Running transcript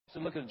So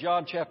look at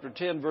John chapter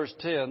 10, verse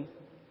 10.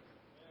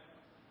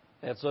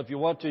 And so if you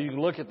want to, you can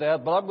look at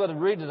that. But I'm going to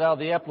read it out of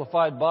the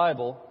Amplified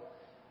Bible.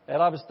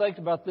 And I was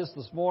thinking about this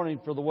morning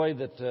for the way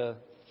that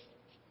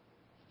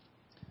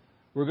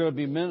we're going to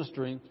be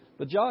ministering.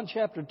 But John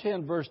chapter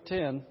 10, verse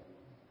 10,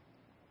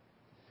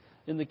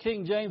 in the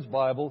King James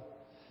Bible,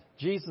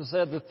 Jesus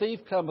said, "The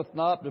thief cometh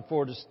not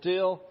before to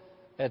steal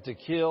and to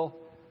kill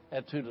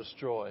and to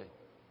destroy."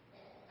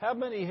 How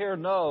many here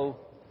know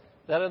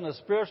that in the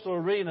spiritual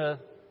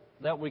arena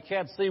that we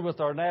can't see with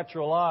our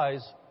natural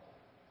eyes,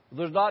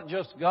 there's not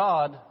just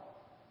God,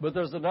 but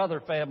there's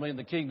another family in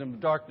the kingdom of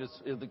darkness.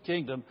 In the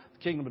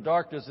kingdom of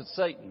darkness, it's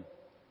Satan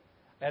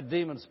and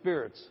demon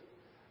spirits.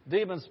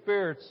 Demon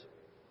spirits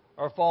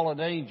are fallen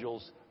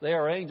angels. They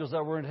are angels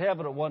that were in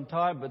heaven at one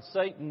time, but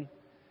Satan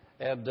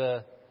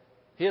and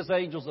his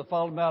angels that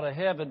followed him out of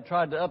heaven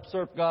tried to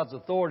usurp God's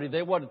authority.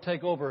 They wanted to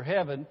take over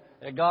heaven,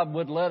 and God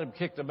wouldn't let them,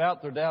 kick them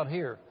out. They're down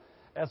here.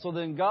 And so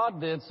then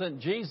God then sent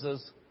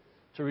Jesus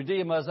to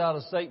redeem us out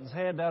of Satan's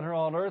hand down here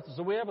on earth.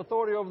 So we have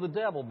authority over the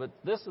devil. But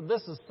this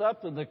is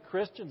something that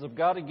Christians have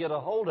got to get a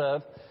hold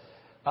of.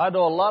 I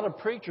know a lot of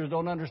preachers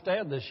don't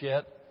understand this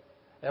yet.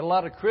 And a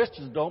lot of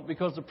Christians don't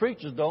because the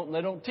preachers don't and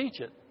they don't teach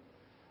it.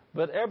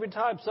 But every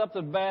time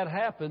something bad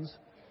happens,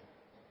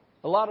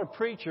 a lot of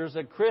preachers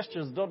and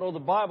Christians don't know the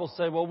Bible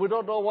say, well, we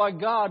don't know why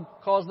God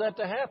caused that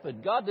to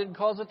happen. God didn't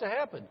cause it to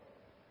happen.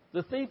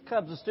 The thief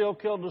comes to steal,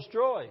 kill, and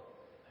destroy.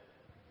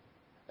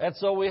 And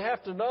so we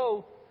have to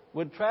know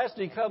when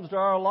tragedy comes to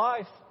our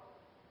life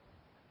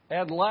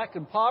and lack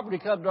and poverty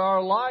come to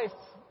our life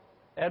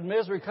and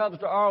misery comes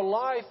to our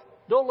life,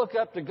 don't look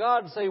up to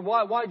God and say,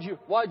 why'd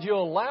you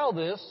allow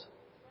this?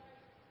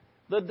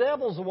 The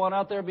devil's the one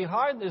out there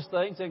behind these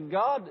things. And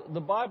God,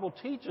 the Bible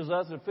teaches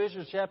us in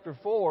Ephesians chapter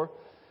 4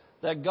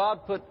 that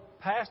God put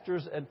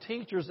pastors and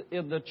teachers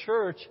in the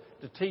church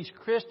to teach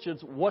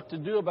Christians what to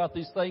do about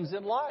these things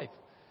in life.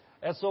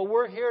 And so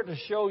we're here to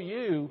show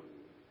you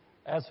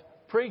as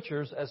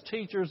preachers, as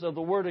teachers of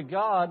the Word of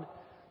God,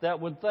 that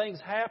when things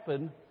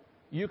happen,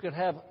 you can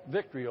have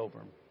victory over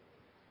them.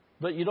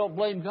 But you don't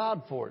blame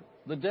God for it.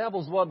 The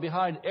devil's the one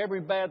behind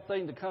every bad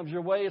thing that comes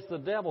your way. It's the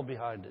devil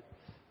behind it.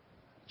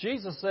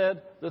 Jesus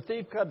said, "The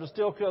thief comes to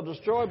steal, kill, and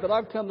destroy, but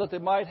I've come that they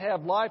might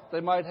have life, they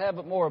might have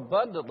it more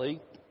abundantly."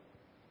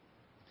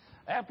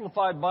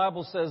 Amplified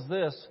Bible says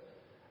this,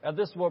 and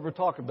this is what we're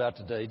talking about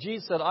today.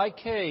 Jesus said, "I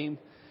came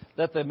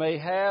that they may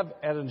have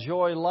and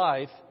enjoy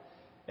life,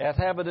 and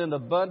have it in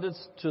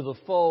abundance to the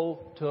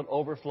full till it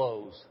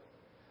overflows."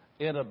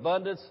 In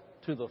abundance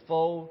to the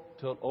full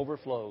till it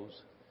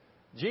overflows.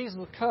 Jesus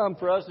come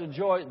for us to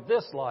enjoy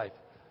this life.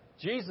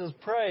 Jesus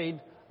prayed,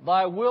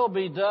 "Thy will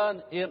be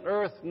done in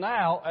earth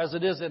now as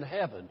it is in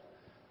heaven."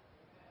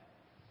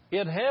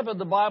 In heaven,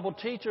 the Bible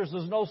teaches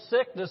there's no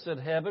sickness in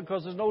heaven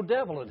because there's no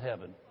devil in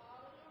heaven.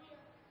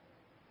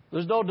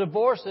 There's no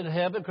divorce in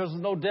heaven because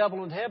there's no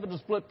devil in heaven to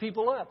split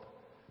people up.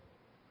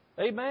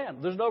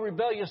 Amen. There's no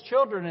rebellious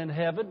children in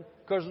heaven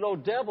because there's no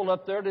devil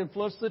up there to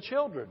influence the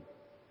children.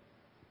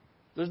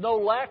 There's no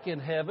lack in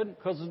heaven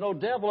because there's no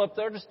devil up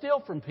there to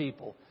steal from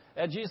people.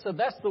 And Jesus said,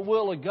 that's the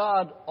will of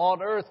God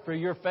on earth for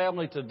your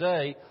family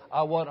today.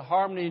 I want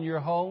harmony in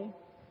your home.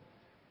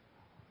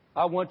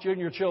 I want you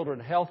and your children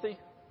healthy.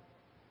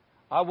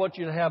 I want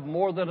you to have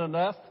more than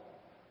enough.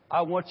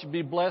 I want you to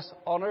be blessed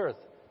on earth.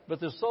 But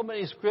there's so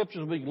many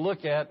scriptures we can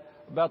look at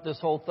about this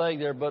whole thing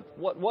there. But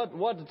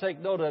what to take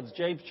note of is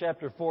James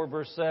chapter 4,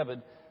 verse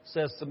 7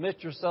 says,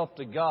 "Submit yourself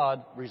to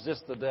God,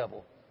 resist the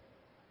devil,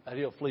 and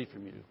he'll flee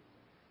from you."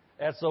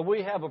 And so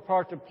we have a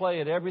part to play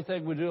in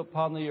everything we do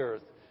upon the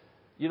earth.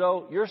 You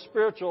know, your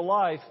spiritual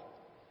life,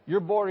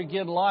 your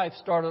born-again life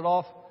started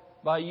off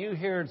by you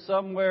hearing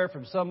somewhere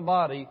from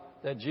somebody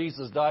that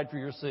Jesus died for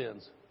your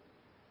sins.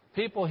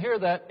 People hear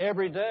that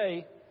every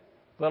day,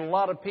 but a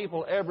lot of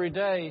people every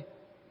day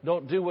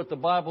don't do what the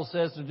Bible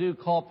says to do,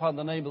 call upon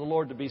the name of the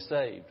Lord to be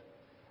saved.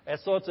 And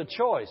so it's a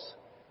choice.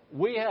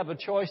 We have a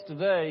choice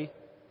today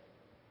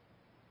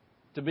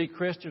to be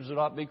Christians or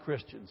not be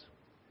Christians.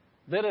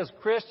 Then as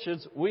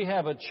Christians, we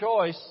have a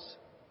choice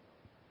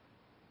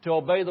to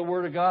obey the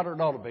Word of God or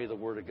not obey the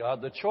Word of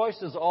God. The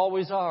choice is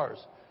always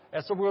ours.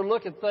 And so we're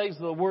looking at things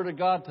in the Word of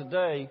God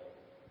today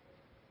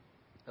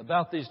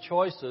about these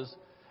choices.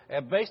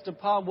 And based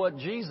upon what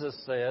Jesus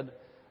said,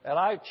 and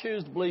I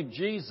choose to believe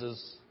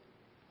Jesus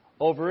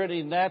over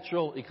any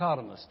natural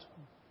economist,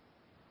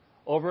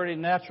 over any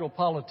natural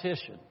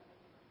politician,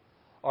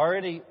 or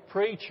any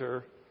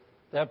preacher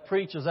that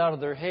preaches out of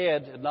their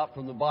head and not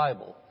from the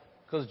Bible.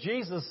 Because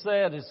Jesus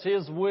said it's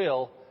His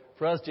will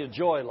for us to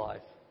enjoy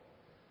life.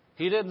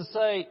 He didn't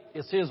say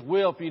it's His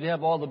will for you to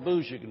have all the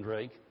booze you can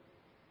drink.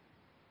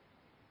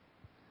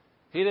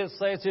 He didn't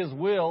say it's His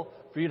will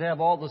for you to have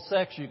all the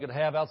sex you can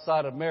have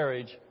outside of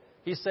marriage.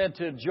 He said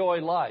to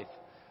enjoy life.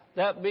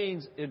 That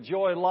means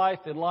enjoy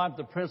life in line with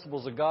the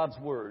principles of God's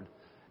Word.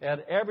 And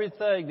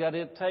everything that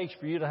it takes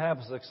for you to have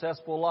a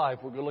successful life,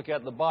 we're going to look at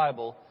in the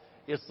Bible,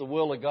 it's the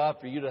will of God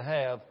for you to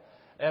have.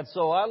 And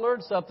so I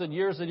learned something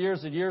years and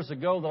years and years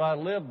ago that I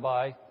lived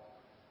by.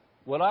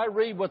 when I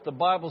read what the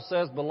Bible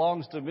says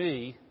belongs to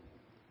me,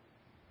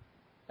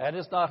 and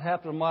it's not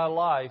happened in my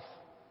life,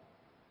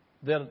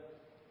 then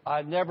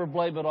I never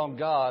blame it on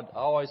God. I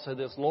always say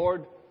this,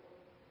 Lord,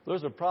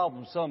 there's a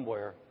problem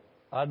somewhere.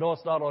 I know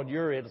it's not on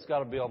your end. It's got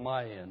to be on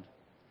my end.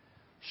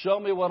 Show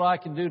me what I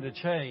can do to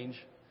change.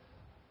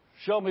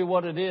 Show me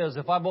what it is.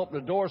 If I'm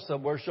opening a door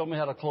somewhere, show me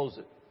how to close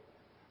it.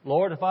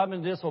 Lord, if I'm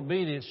in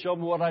disobedience, show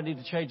me what I need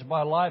to change in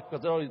my life.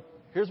 Because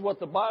here's what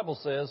the Bible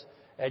says,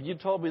 and you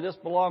told me this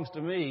belongs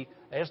to me,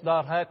 and it's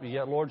not happening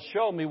yet. Lord,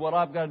 show me what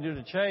I've got to do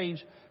to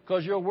change,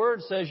 because your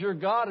word says you're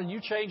God and you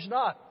change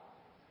not.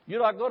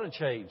 You're not going to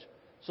change.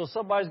 So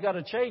somebody's got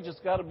to change. It's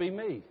got to be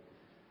me.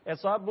 And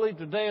so I believe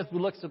today, as we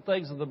look at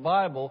things in the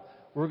Bible,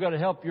 we're going to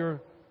help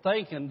your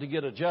thinking to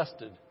get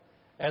adjusted.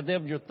 And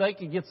then when your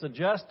thinking gets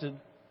adjusted,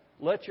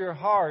 let your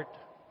heart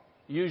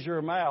use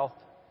your mouth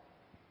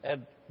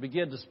and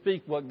begin to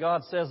speak what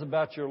God says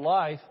about your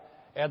life,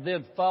 and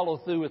then follow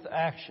through with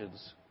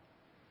actions.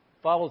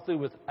 Follow through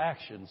with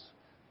actions.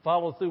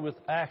 Follow through with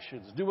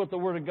actions. Do what the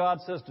Word of God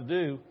says to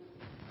do,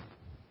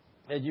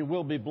 and you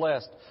will be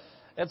blessed.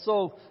 And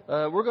so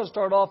we're going to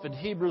start off in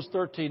Hebrews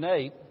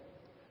 13:8.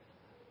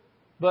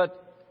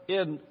 But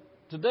in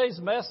today's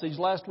message,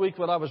 last week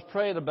when I was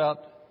praying about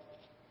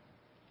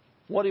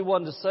what He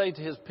wanted to say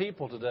to His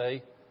people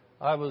today,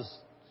 I was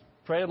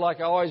praying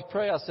like I always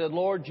pray. I said,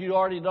 Lord, you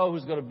already know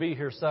who's going to be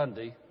here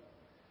Sunday.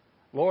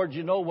 Lord,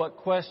 you know what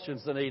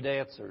questions they need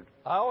answered.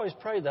 I always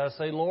pray that. I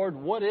say, Lord,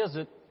 what is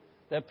it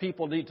that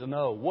people need to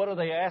know? What are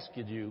they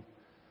asking you?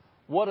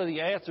 What are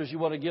the answers you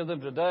want to give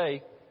them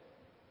today?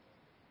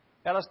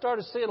 And I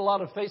started seeing a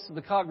lot of faces in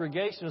the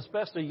congregation,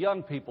 especially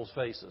young people's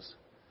faces.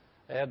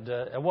 And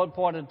at one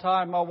point in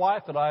time, my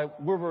wife and I,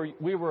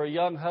 we were a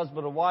young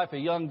husband and wife, a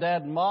young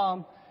dad and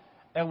mom,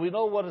 and we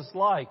know what it's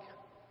like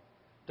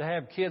to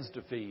have kids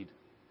to feed.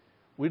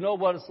 We know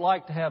what it's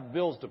like to have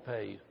bills to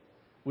pay.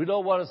 We know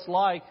what it's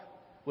like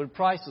when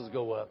prices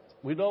go up.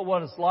 We know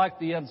what it's like,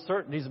 the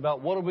uncertainties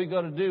about what are we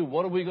going to do?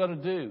 What are we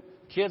going to do?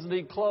 Kids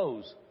need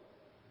clothes.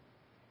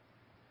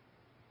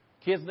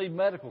 Kids need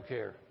medical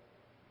care.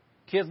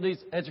 Kids need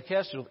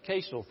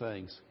educational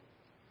things.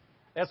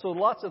 And so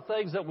lots of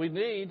things that we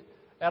need.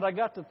 And I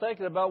got to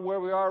thinking about where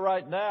we are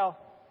right now.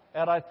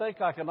 And I think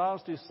I can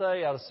honestly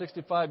say out of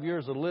 65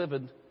 years of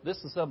living, this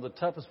is some of the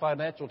toughest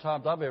financial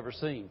times I've ever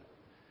seen.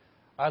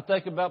 I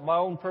think about my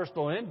own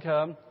personal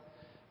income.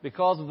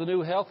 Because of the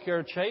new health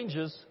care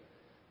changes,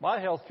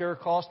 my health care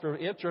costs or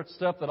insurance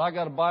stuff that I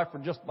got to buy for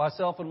just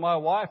myself and my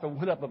wife, and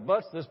went up a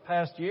bunch this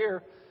past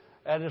year,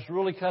 and it's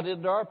really cut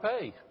into our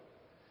pay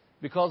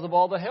because of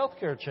all the health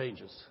care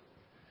changes.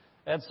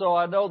 And so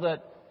I know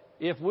that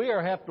if we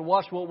are having to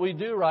watch what we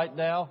do right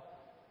now,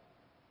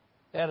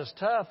 and it's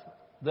tough,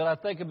 then I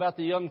think about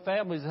the young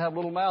families that have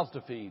little mouths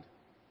to feed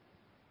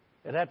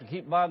and have to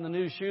keep buying the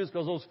new shoes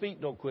because those feet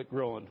don't quit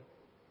growing.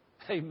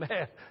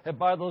 Amen. And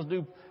buy those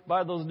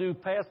new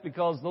pants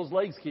because those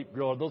legs keep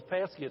growing. Those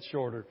pants get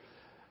shorter.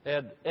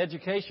 And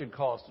education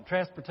costs, and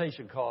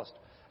transportation costs,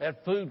 and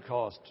food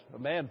costs.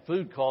 Man,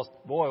 food costs,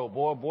 boy, oh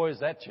boy, has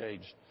that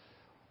changed.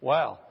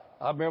 Wow.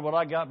 I remember when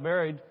I got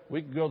married,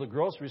 we could go to the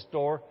grocery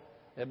store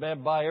and,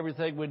 man, buy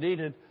everything we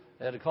needed,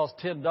 and it cost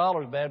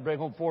 $10, man, bring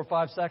home 4 or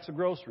 5 sacks of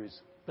groceries.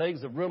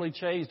 Things have really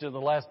changed in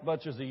the last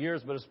bunches of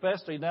years, but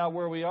especially now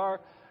where we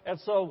are. And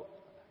so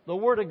the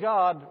Word of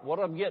God, what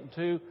I'm getting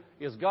to,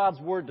 is God's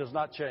Word does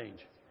not change.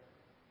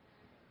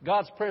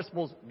 God's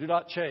principles do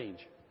not change.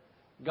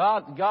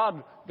 God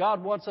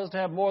wants us to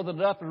have more than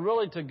enough, and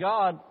really to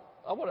God,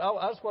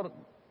 I just want to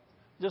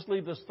just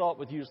leave this thought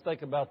with you. Just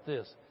think about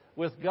this.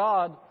 With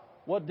God,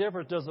 what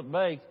difference does it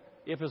make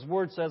if His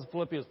Word says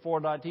Philippians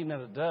 4:19,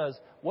 and it does?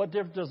 What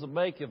difference does it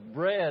make if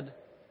bread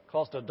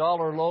costs $1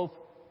 a loaf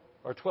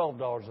or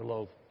 $12 a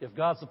loaf? If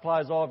God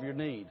supplies all of your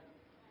need.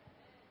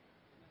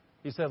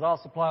 He says,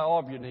 I'll supply all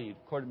of your need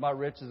according to my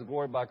riches and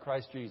glory by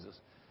Christ Jesus.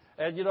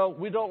 And, you know,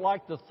 we don't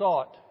like the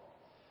thought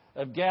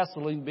of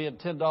gasoline being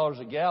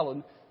 $10 a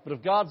gallon. But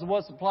if God's the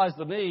one that supplies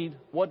the need,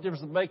 what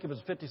difference does it make if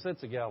it's 50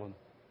 cents a gallon?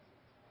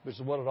 Which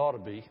is what it ought to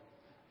be.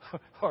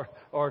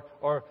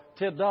 or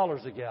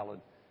 $10 a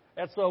gallon.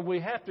 And so we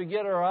have to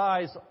get our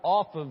eyes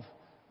off of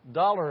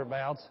dollar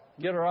amounts,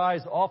 get our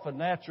eyes off of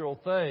natural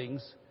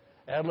things,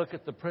 and look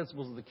at the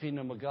principles of the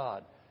kingdom of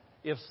God.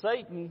 If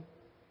Satan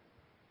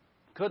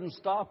couldn't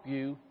stop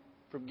you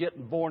from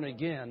getting born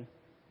again,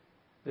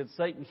 then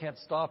Satan can't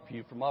stop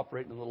you from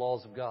operating in the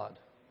laws of God.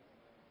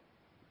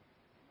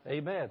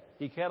 Amen.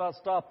 He cannot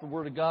stop the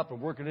Word of God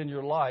from working in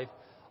your life.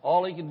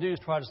 All he can do is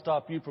try to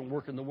stop you from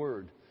working the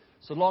Word.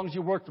 So long as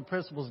you work the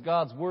principles of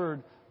God's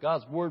Word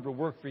will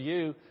work for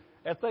you.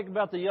 And think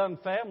about the young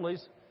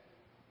families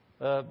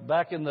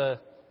back in the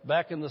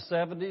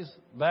 70s,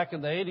 back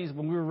in the 80s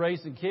when we were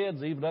raising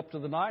kids, even up to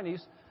the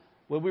 90s.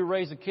 When we were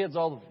raising kids,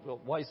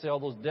 why you say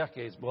all those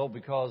decades? Well,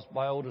 because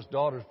my oldest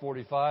daughter is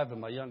 45 and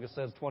my youngest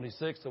son's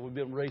 26, so we've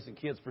been raising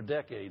kids for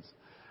decades.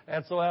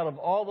 And so out of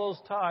all those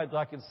times,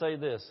 I can say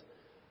this.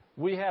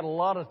 We had a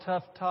lot of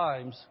tough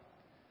times,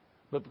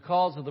 but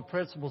because of the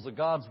principles of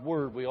God's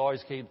Word, we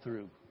always came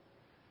through.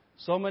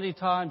 So many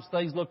times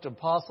things looked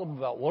impossible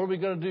about what are we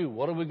going to do?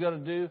 What are we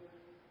going to do?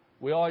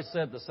 We always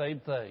said the same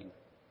thing.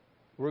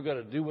 We're going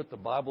to do what the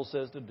Bible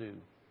says to do.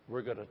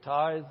 We're going to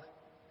tithe.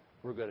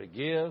 We're going to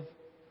give.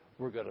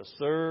 We're going to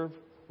serve.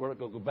 We're not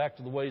going to go back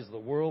to the ways of the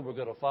world. We're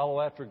going to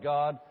follow after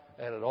God.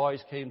 And it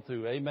always came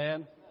through.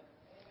 Amen?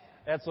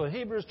 And so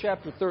Hebrews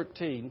chapter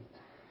 13,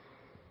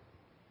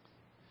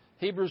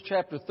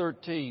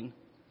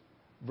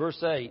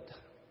 verse 8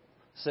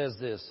 says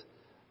this,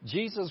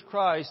 Jesus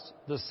Christ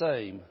the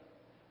same,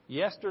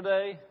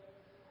 yesterday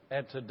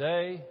and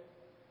today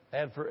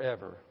and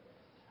forever.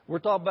 We're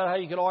talking about how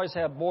you can always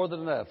have more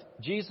than enough.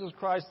 Jesus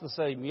Christ the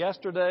same,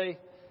 yesterday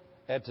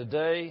and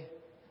today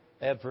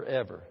and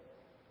forever.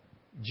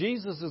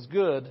 Jesus is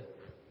good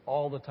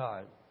all the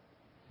time.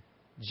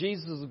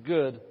 Jesus is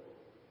good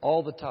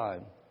all the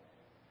time.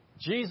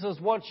 Jesus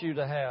wants you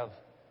to have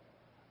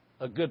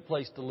a good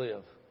place to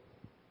live.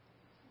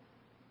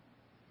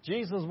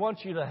 Jesus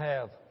wants you to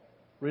have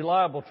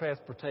reliable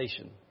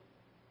transportation.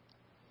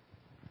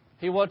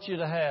 He wants you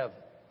to have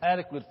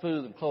adequate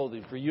food and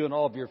clothing for you and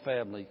all of your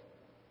family.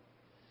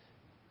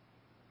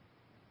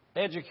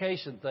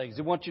 Education things.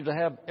 He wants you to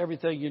have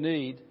everything you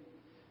need.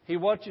 He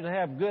wants you to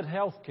have good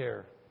health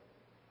care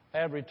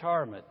and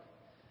retirement.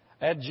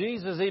 And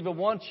Jesus even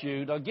wants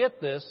you, now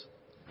get this,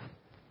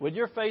 when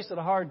you're facing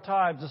hard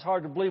times, it's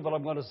hard to believe what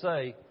I'm going to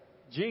say.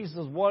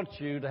 Jesus wants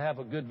you to have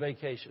a good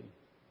vacation.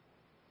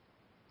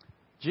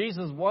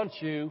 Jesus wants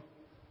you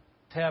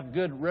to have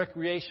good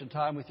recreation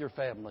time with your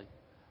family.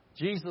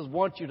 Jesus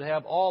wants you to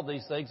have all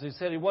these things. He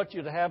said He wants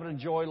you to have and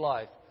enjoy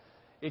life.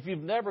 If you've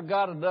never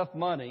got enough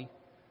money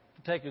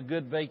to take a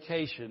good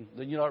vacation,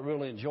 then you're not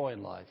really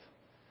enjoying life.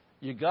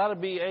 You've got to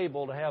be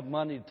able to have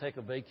money to take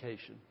a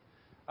vacation.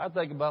 I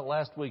think about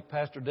last week,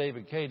 Pastor Dave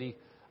and Katie,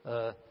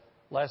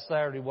 last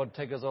Saturday, wanted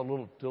to take us to a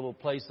little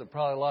place that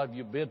probably a lot of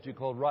you have been to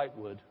called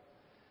Wrightwood.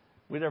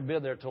 We'd never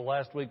been there till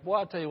last week. Boy,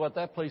 I tell you what,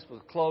 that place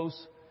was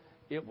close.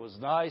 It was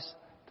nice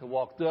to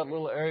walk through that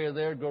little area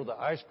there, go to the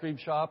ice cream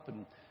shop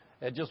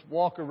and just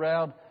walk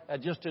around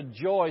and just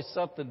enjoy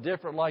something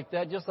different like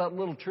that. Just that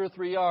little 2 or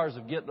 3 hours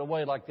of getting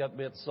away like that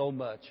meant so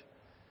much.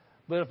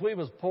 But if we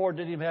was poor,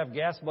 didn't even have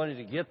gas money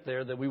to get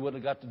there, then we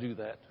wouldn't have got to do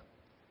that.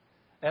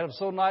 And it was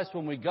so nice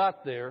when we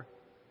got there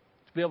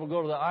to be able to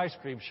go to the ice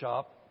cream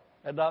shop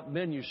and not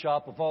menu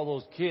shop with all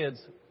those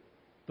kids,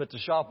 but to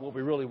shop what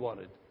we really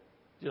wanted.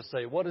 Just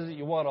say, what is it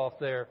you want off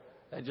there?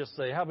 And just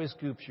say, how many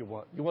scoops you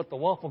want? You want the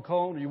waffle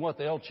cone or you want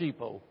the El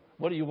Cheapo?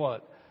 What do you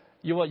want?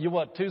 You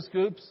want 2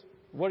 scoops?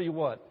 What do you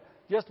want?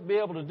 Just to be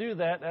able to do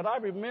that. And I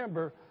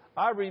remember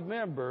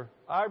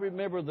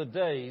the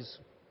days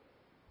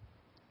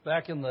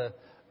back in the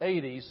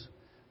 80s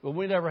when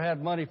we never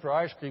had money for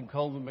ice cream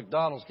cones when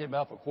McDonald's came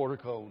out for quarter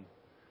cone.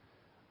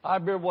 I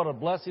remember what a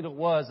blessing it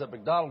was that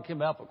McDonald's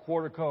came out for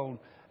quarter cone,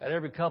 and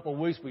every couple of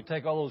weeks we'd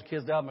take all those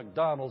kids down to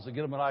McDonald's and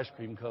get them an ice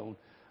cream cone.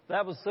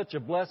 That was such a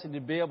blessing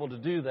to be able to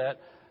do that.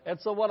 And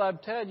so what I'm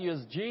telling you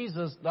is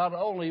Jesus not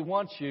only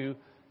wants you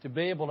to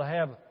be able to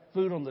have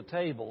food on the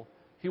table,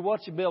 He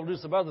wants you to be able to do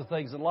some other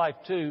things in life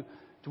too,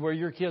 to where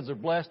your kids are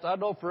blessed. I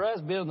know for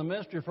us, being in the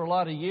ministry for a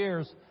lot of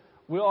years,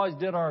 we always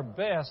did our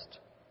best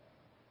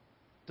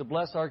to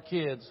bless our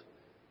kids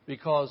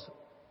because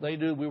they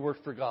knew we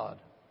worked for God.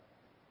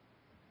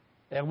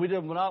 And we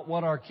did not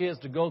want our kids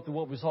to go through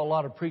what we saw a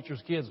lot of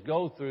preachers' kids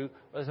go through.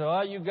 They said,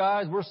 oh, you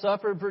guys, we're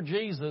suffering for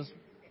Jesus.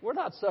 We're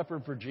not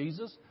suffering for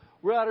Jesus.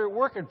 We're out here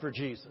working for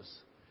Jesus.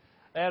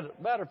 And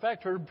matter of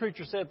fact, I heard a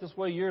preacher say it this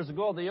way years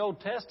ago. In the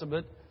Old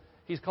Testament,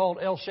 He's called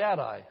El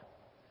Shaddai.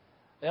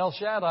 El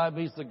Shaddai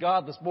means the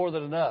God that's more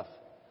than enough.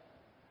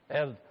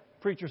 And the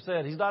preacher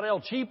said, He's not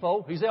El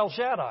Cheapo, He's El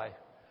Shaddai.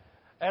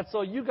 And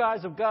so you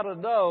guys have got to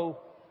know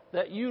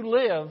that you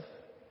live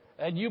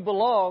and you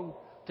belong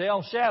to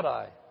El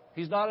Shaddai.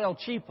 He's not El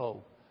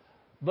Cheapo.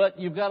 But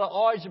you've got to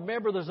always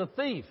remember there's a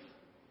thief.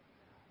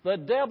 The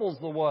devil's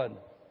the one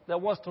that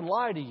wants to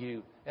lie to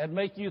you and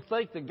make you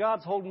think that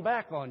God's holding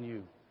back on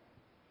you.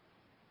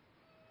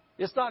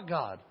 It's not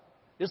God.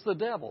 It's the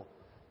devil.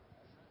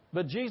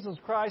 But Jesus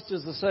Christ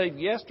is the same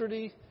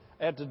yesterday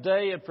and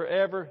today and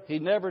forever. He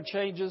never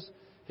changes.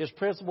 His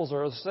principles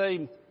are the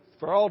same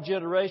for all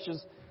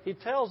generations. He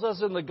tells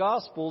us in the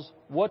Gospels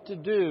what to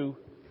do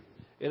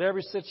in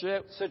every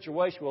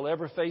situation we'll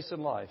ever face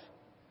in life.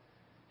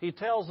 He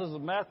tells us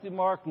in Matthew,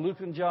 Mark, Luke,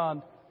 and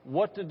John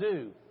what to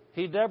do.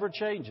 He never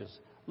changes.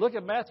 Look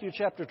at Matthew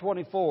chapter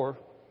 24,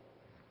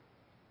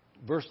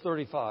 verse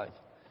 35.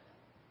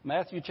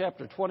 Matthew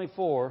chapter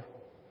 24,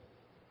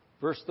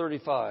 verse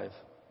 35.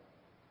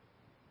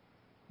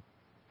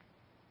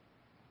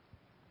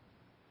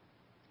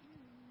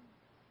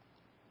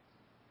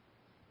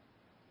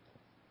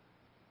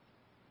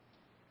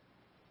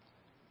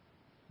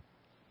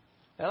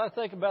 And I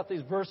think about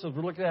these verses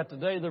we're looking at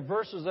today. They're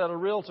verses that are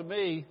real to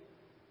me,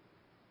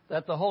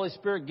 that the Holy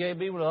Spirit gave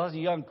me when I was a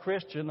young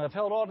Christian. I've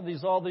held on to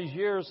these all these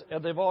years,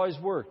 and they've always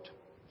worked.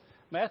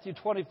 Matthew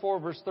 24,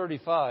 verse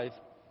 35.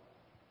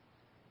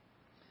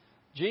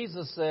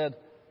 Jesus said,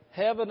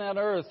 heaven and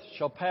earth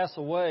shall pass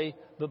away,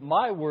 but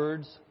my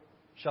words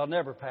shall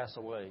never pass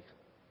away.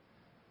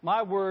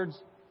 My words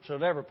shall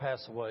never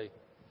pass away.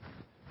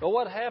 But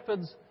what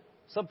happens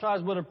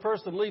sometimes when a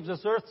person leaves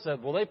this earth and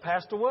said, well, they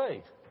passed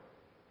away.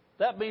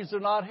 That means they're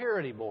not here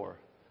anymore.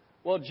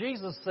 Well,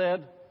 Jesus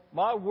said,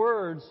 my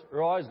words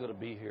are always going to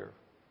be here.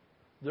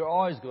 They're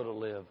always going to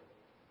live.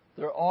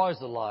 They're always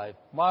alive.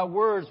 My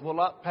words will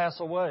not pass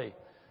away.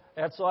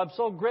 And so I'm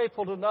so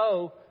grateful to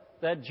know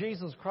that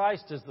Jesus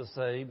Christ is the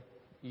same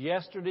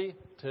yesterday,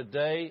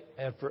 today,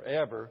 and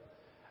forever.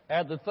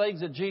 And the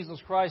things that Jesus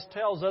Christ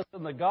tells us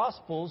in the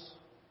Gospels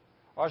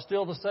are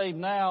still the same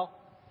now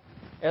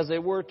as they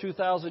were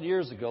 2,000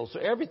 years ago. So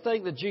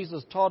everything that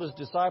Jesus taught his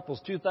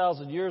disciples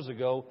 2,000 years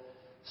ago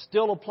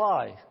still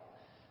apply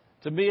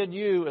to me and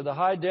you in the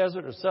high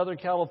desert of Southern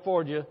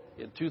California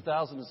in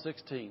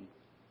 2016.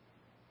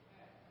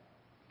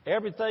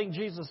 Everything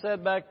Jesus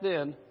said back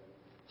then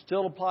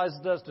still applies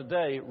to us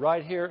today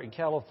right here in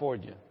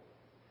California.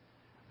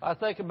 I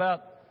think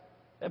about,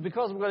 and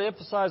because I'm going to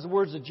emphasize the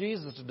words of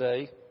Jesus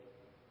today,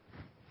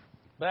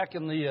 back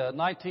in the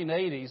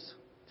 1980s,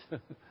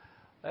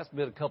 that's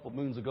been a couple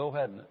moons ago,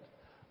 hadn't it?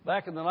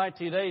 Back in the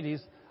 1980s,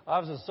 I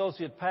was an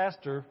associate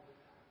pastor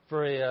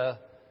for a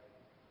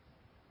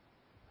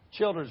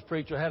children's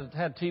preacher,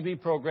 had TV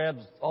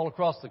programs all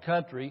across the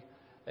country,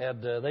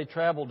 and they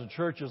traveled to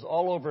churches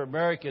all over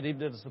America and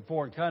even into some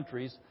foreign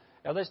countries.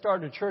 And they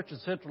started a church in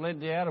central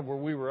Indiana where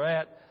we were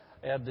at,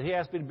 and he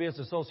asked me to be his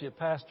associate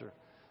pastor.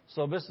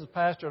 So Mrs.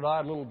 Pastor and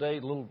I, little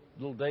Dave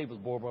was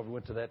born when we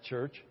went to that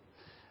church,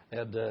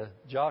 and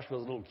Josh was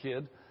a little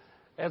kid.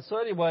 And so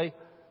anyway,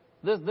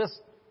 this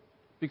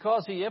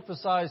because he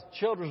emphasized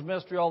children's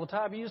ministry all the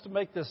time, he used to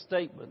make this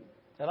statement,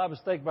 and I was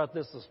thinking about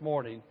this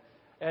morning.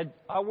 And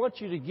I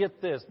want you to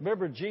get this.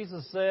 Remember,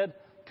 Jesus said,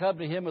 come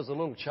to him as a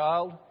little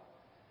child.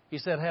 He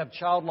said, have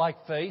childlike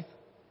faith.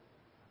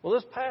 Well,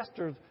 this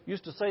pastor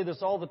used to say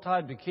this all the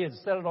time to kids.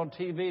 He said it on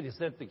TV, and he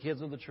said it to the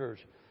kids in the church.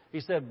 He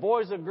said,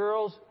 boys and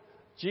girls,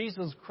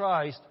 Jesus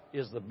Christ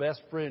is the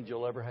best friend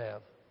you'll ever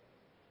have.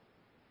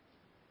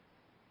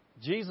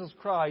 Jesus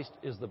Christ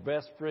is the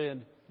best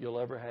friend you'll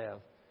ever have.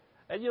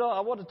 And,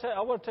 I want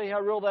to tell you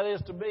how real that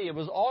is to me. It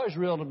was always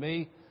real to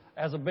me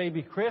as a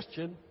baby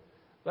Christian.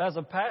 But as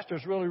a pastor,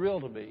 it's really real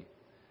to me.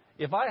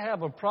 If I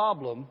have a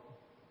problem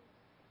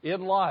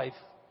in life,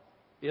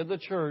 in the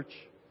church,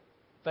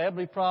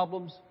 family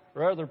problems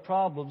or other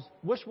problems,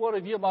 which one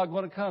of you am I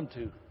going to come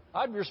to?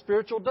 I'm your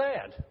spiritual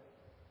dad.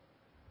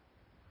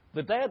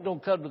 The dad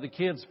don't come to the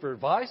kids for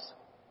advice.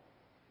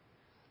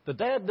 The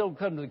dad don't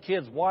come to the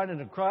kids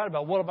whining and crying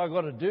about what am I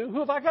going to do? Who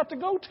have I got to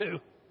go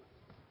to?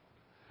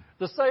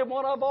 The same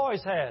one I've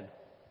always had.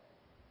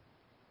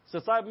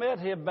 Since I met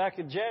him back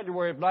in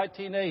January of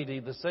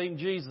 1980, the same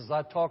Jesus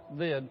I talked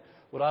then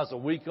when I was a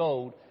week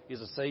old is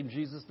the same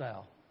Jesus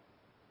now.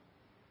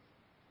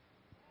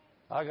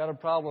 I got a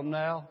problem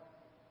now.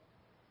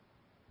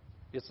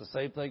 It's the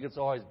same thing it's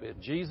always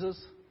been. Jesus,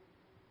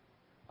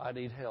 I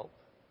need help.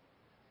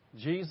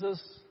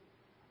 Jesus,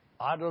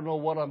 I don't know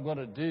what I'm going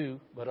to do,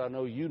 but I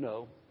know you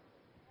know.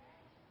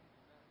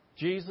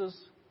 Jesus,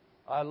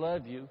 I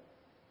love you.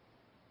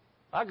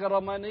 I got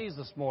on my knees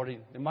this morning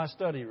in my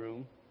study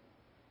room.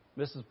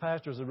 Mrs.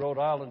 Pastor's in Rhode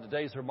Island.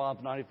 Today's her mom's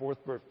 94th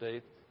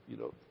birthday.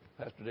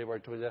 Pastor Dave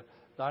already told you that.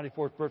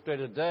 94th birthday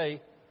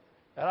today.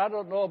 And I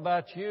don't know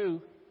about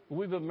you, but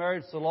we've been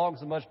married so long,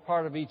 so much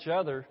part of each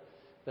other,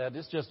 that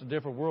it's just a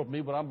different world to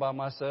me when I'm by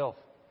myself.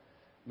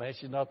 Man,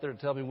 she's not there to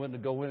tell me when to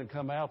go in and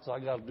come out, so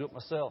I got to do it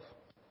myself.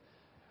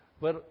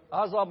 But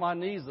I was on my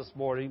knees this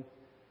morning,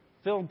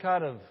 feeling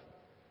kind of,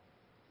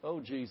 oh,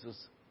 Jesus.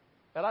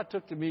 And I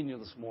took communion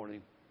this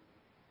morning.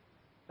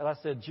 And I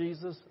said,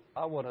 Jesus,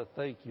 I want to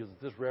thank you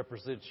that this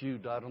represents you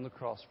died on the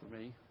cross for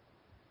me.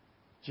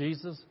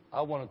 Jesus,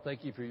 I want to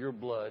thank you for your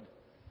blood.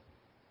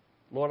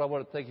 Lord, I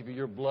want to thank you for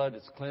your blood.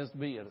 It's cleansed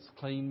me and it's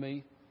cleaned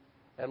me.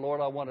 And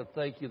Lord, I want to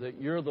thank you that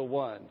you're the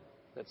one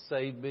that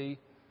saved me.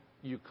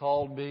 You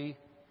called me.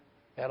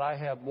 And I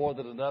have more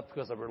than enough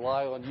because I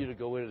rely on you to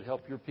go in and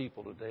help your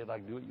people today. And I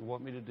can do what you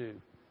want me to do.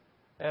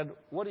 And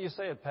what are you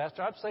saying,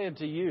 Pastor? I'm saying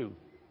to you,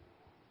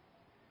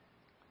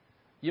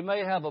 you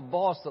may have a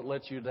boss that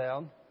lets you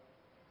down.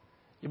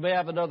 You may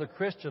have another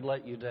Christian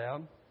let you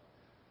down.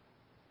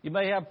 You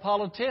may have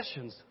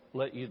politicians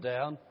let you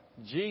down.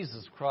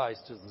 Jesus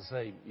Christ is the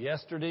same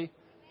yesterday,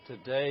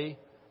 today,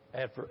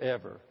 and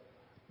forever.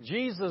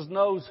 Jesus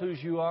knows who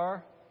you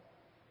are.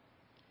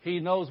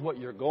 He knows what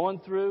you're going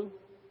through.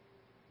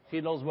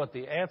 He knows what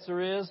the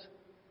answer is.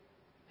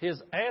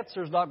 His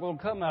answer is not going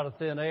to come out of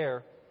thin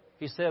air.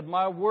 He said,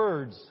 my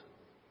words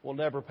will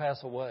never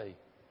pass away.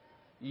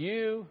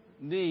 You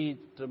need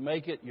to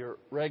make it your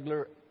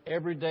regular,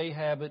 everyday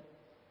habit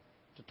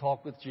to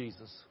talk with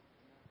Jesus.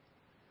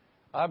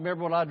 I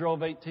remember when I drove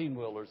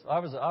 18-wheelers. I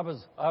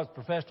was a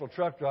professional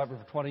truck driver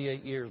for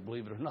 28 years,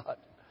 believe it or not.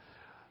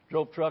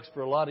 Drove trucks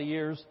for a lot of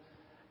years.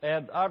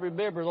 And I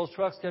remember those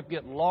trucks kept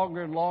getting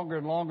longer and longer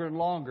and longer and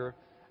longer.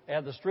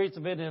 And the streets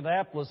of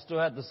Indianapolis still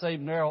had the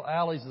same narrow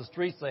alleys and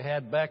streets they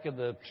had back in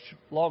the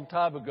long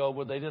time ago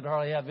when they didn't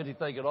hardly have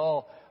anything at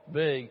all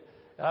big.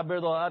 And I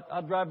remember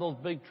I'd drive those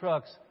big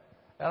trucks,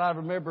 and I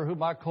remember who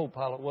my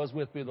co-pilot was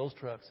with me in those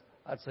trucks.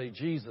 I'd say,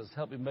 Jesus,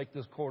 help me make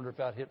this corner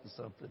without hitting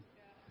something.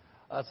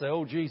 I'd say,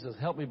 oh, Jesus,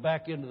 help me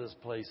back into this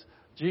place.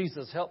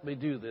 Jesus, help me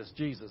do this,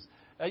 Jesus.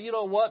 And you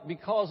know what?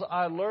 Because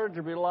I learned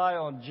to rely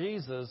on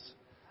Jesus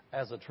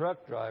as a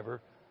truck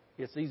driver,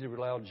 it's easy to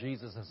rely on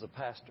Jesus as a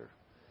pastor.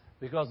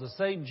 Because the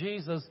same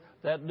Jesus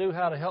that knew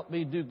how to help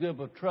me do good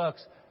with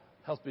trucks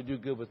helps me do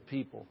good with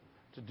people,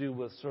 to do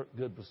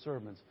good with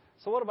sermons.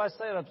 So what am I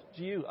saying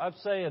to you? I'm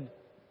saying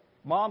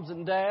moms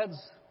and dads,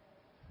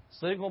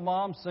 single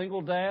moms,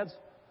 single dads,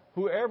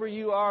 whoever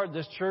you are in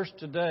this church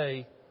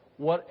today,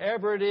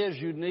 whatever it is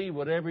you need,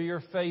 whatever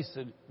you're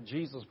facing,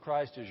 Jesus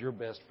Christ is your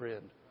best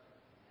friend.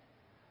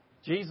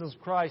 Jesus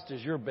Christ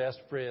is your best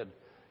friend.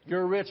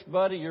 Your rich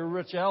buddy, your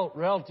rich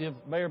relative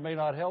may or may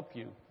not help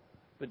you,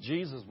 but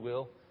Jesus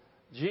will.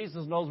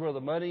 Jesus knows where the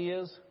money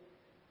is.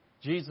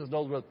 Jesus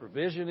knows where the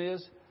provision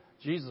is.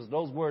 Jesus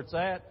knows where it's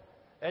at.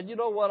 And you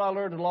know what I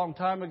learned a long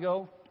time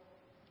ago?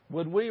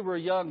 When we were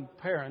young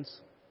parents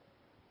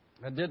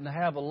and didn't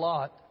have a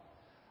lot,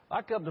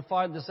 I come to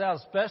find this out,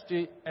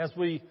 especially as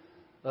we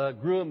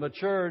grew and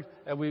matured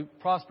and we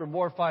prospered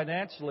more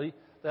financially,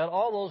 that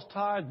all those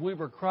times we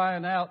were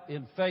crying out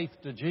in faith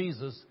to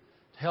Jesus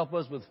to help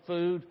us with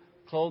food,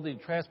 clothing,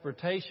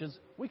 transportations.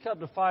 We come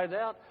to find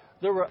out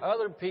there were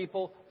other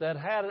people that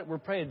had it, were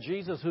praying,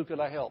 Jesus, who can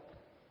I help?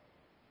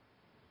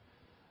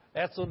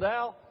 And so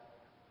now,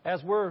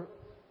 as we're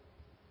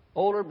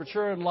older,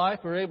 mature in life,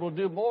 we're able to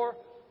do more,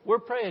 we're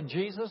praying,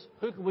 Jesus,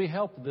 who can we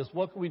help with this?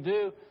 What can we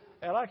do?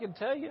 And I can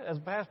tell you, as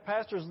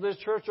pastors of this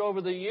church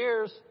over the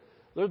years,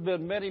 there's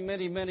been many,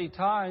 many, many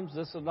times,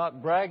 this is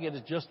not bragging,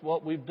 it's just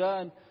what we've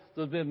done.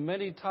 There's been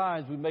many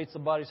times we've made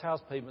somebody's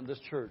house payment in this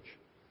church.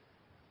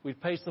 We've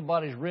paid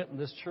somebody's rent in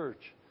this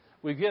church.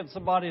 We've given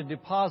somebody a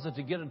deposit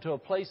to get into a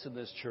place in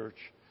this church.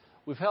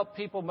 We've helped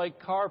people make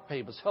car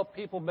payments, helped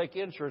people make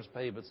insurance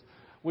payments.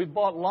 We've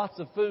bought lots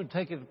of food,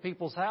 taken to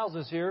people's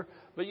houses here.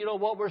 But you know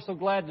what? We're so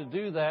glad to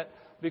do that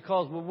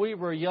because when we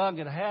were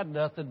young and had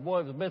nothing,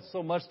 boy, it meant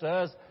so much to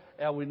us,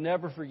 and we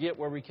never forget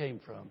where we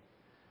came from.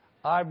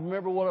 I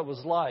remember what it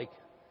was like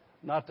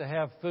not to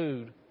have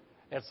food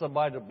and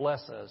somebody to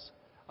bless us.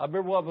 I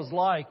remember what it was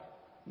like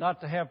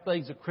not to have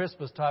things at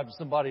Christmas time and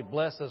somebody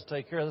bless us,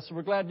 take care of us. So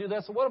we're glad to do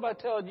that. So what am I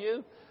telling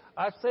you?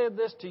 I've said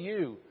this to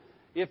you.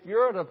 If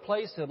you're in a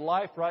place in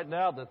life right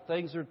now that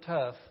things are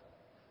tough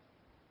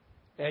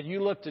and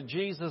you look to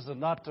Jesus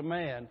and not to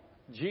man,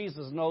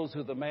 Jesus knows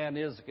who the man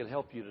is that can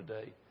help you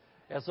today.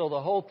 And so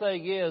the whole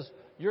thing is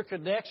your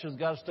connection's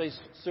got to stay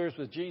serious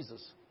with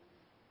Jesus.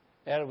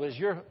 And it was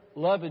you're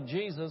loving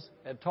Jesus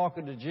and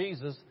talking to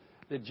Jesus,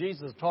 that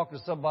Jesus is talking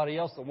to somebody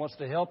else that wants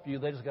to help you.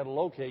 They just got to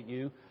locate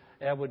you.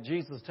 And when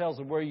Jesus tells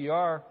them where you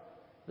are,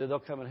 then they'll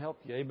come and help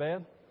you.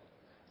 Amen?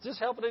 Is this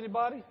helping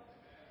anybody?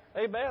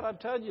 Amen. I'm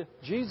telling you,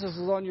 Jesus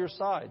is on your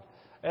side.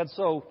 And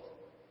so,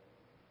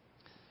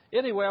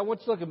 anyway, I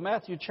want you to look at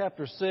Matthew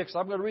chapter 6.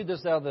 I'm going to read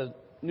this out of the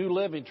New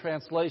Living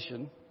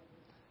Translation.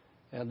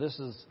 And this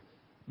is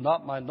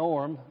not my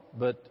norm,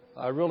 but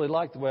I really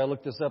like the way I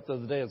looked this up the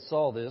other day and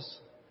saw this.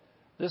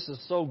 This is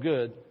so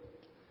good.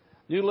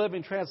 New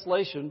Living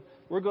Translation,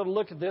 we're going to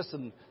look at this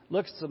and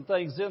look at some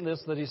things in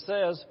this that he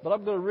says, but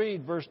I'm going to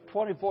read verse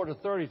 24 to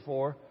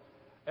 34,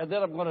 and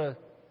then I'm going to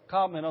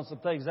comment on some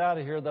things out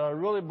of here that I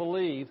really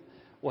believe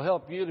will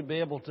help you to be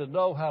able to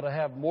know how to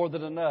have more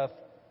than enough,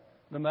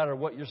 no matter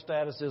what your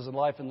status is in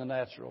life in the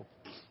natural.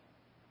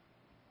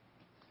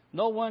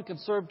 No one can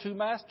serve two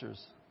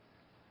masters,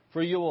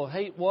 for you will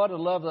hate one and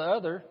love the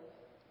other.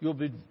 You'll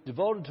be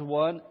devoted to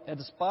one and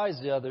despise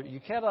the other.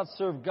 You cannot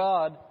serve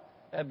God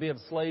and be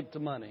enslaved to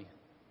money.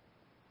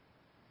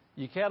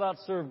 You cannot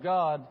serve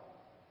God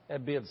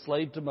and be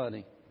enslaved to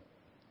money.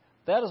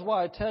 That is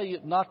why I tell you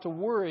not to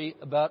worry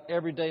about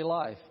everyday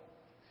life.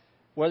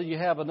 Whether you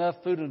have enough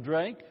food and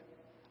drink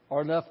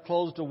or enough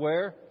clothes to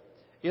wear,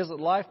 isn't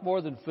life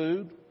more than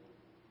food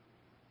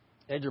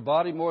and your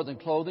body more than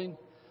clothing?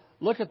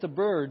 Look at the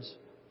birds.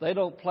 They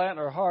don't plant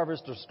or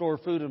harvest or store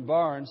food in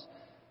barns,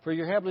 for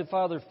your Heavenly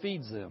Father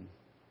feeds them.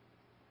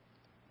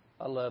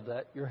 I love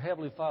that. Your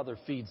Heavenly Father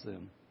feeds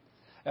them.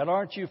 And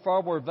aren't you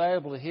far more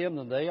valuable to Him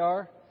than they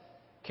are?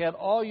 Can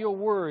all your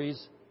worries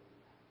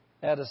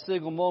add a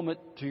single moment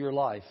to your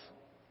life?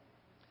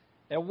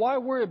 And why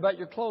worry about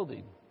your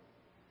clothing?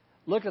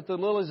 Look at the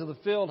lilies of the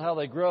field, how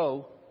they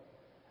grow.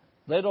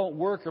 They don't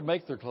work or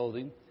make their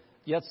clothing.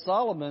 Yet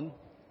Solomon,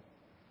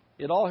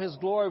 in all his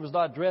glory, was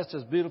not dressed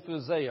as beautifully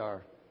as they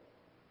are.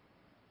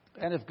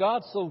 And if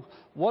God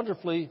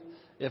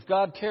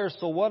cares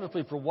so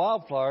wonderfully for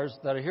wildflowers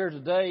that are here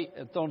today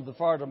and thrown to the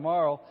fire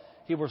tomorrow,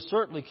 He will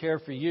certainly care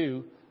for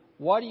you.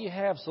 Why do you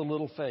have so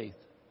little faith?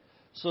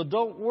 So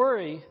don't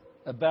worry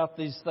about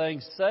these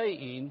things,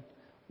 saying,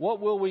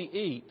 what will we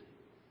eat?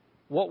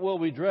 What will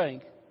we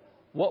drink?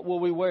 What will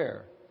we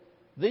wear?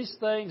 These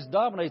things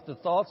dominate the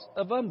thoughts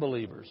of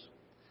unbelievers.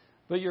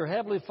 But your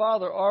Heavenly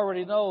Father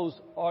already knows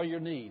all your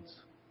needs.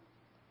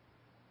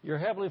 Your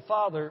Heavenly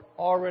Father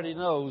already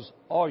knows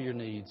all your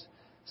needs.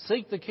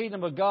 Seek the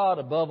kingdom of God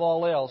above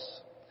all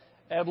else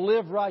and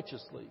live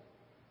righteously.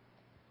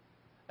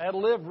 And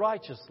live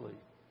righteously.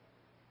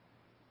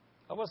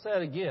 I want to say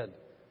that again.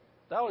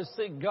 Not only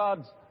seek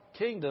God's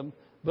kingdom,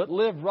 but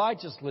live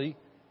righteously.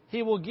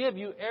 He will give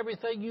you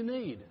everything you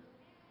need.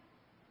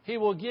 He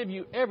will give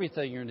you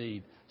everything you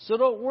need. So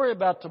don't worry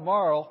about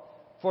tomorrow,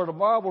 for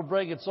tomorrow will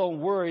bring its own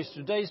worries.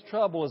 Today's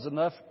trouble is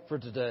enough for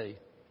today.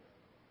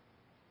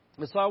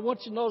 And so I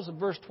want you to notice in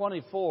verse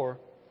 24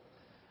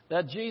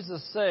 that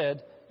Jesus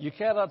said, you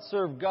cannot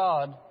serve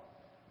God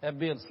and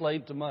be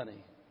enslaved to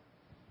money.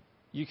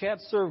 You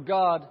can't serve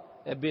God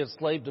and be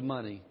enslaved to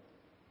money.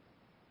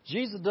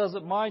 Jesus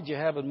doesn't mind you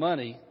having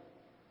money,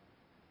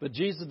 but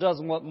Jesus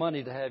doesn't want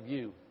money to have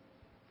you.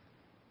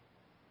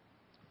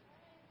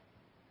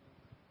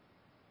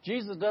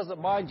 Jesus doesn't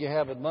mind you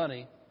having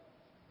money,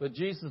 but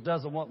Jesus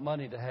doesn't want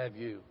money to have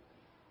you.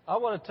 I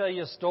want to tell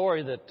you a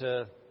story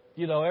that,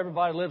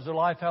 everybody lives their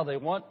life how they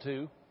want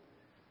to.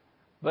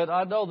 But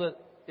I know that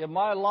in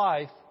my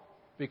life,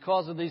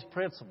 because of these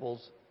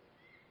principles,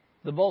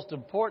 the most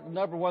important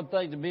number one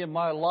thing to me in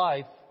my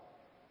life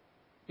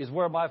is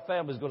where my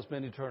family is going to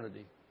spend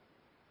eternity.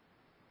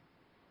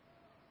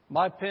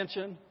 My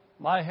pension,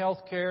 my health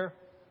care,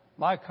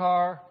 my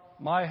car,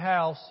 my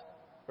house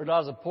are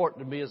not as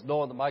important to me as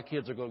knowing that my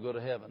kids are going to go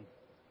to heaven.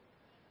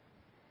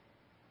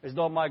 As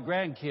knowing my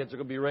grandkids are going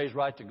to be raised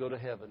right to go to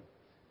heaven.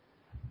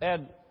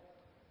 And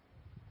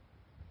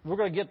we're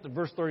going to get to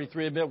verse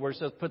 33 a bit where he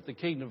says, put the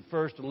kingdom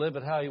first and live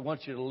it how he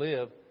wants you to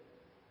live.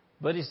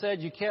 But he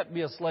said you can't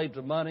be a slave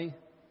to money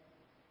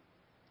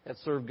and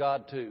serve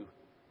God too.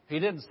 He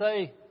didn't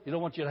say he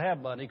don't want you to have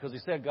money, because he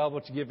said God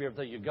wants to give you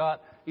everything you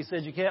got. He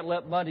said you can't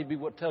let money be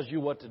what tells you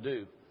what to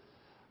do.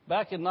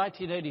 Back in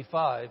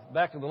 1985,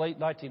 back in the late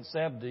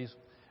 1970s,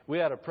 we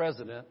had a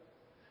president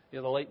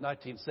in the late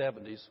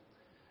 1970s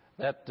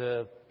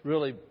that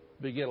really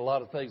began a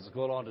lot of things that's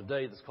going on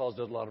today that's caused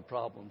us a lot of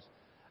problems.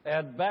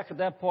 And back at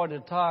that point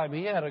in time,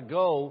 he had a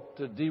goal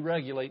to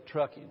deregulate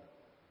trucking.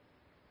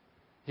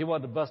 He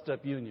wanted to bust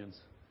up unions.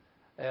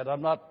 And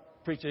I'm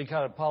not preaching any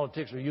kind of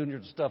politics or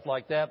unions and stuff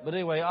like that. But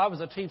anyway, I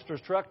was a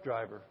Teamsters truck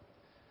driver.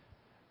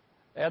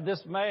 And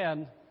this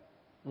man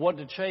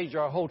wanted to change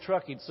our whole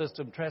trucking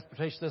system,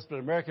 transportation system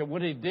in America.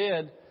 When he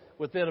did,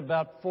 within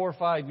about 4 or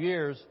 5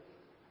 years,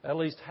 at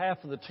least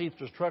half of the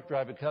Teamsters truck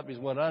driving companies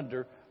went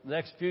under. The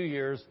next few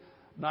years,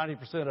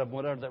 90% of them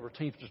went under that were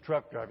Teamsters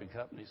truck driving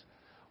companies.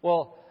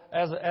 Well,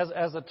 as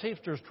a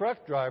Teamsters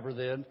truck driver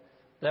then,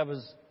 that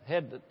was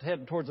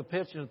heading towards a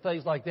pension and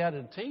things like that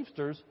in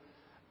Teamsters,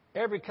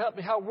 every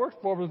company I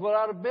worked for was went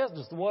out of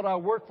business. The one I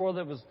worked for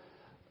that was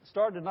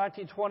started in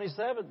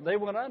 1927, they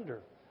went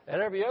under.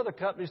 And every other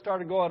company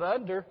started going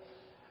under.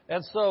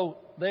 And so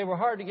they were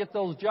hard to get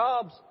those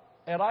jobs.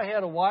 And I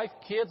had a wife,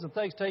 kids, and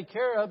things to take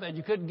care of, and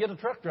you couldn't get a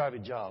truck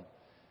driving job.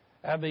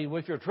 I mean,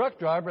 if you're a truck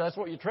driver, that's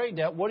what you're trained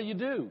at. What do you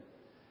do?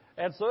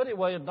 And so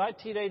anyway, in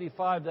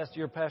 1985, that's the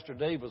year Pastor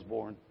Dave was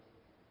born.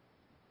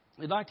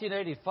 In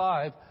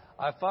 1985,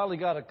 I finally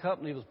got a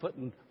company that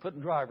was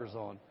putting drivers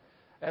on.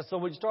 And so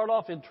when you start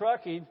off in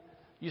trucking,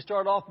 you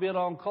start off being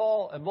on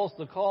call, and most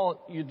of the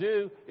call you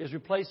do is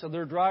replacing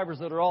their drivers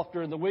that are off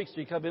during the week, so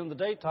you come in the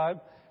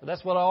daytime. And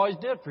that's what I always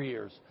did for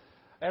years.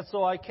 And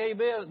so I came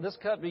in, this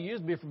company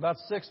used me for about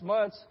 6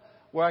 months,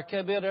 where I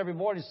came in every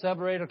morning,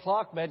 7 or 8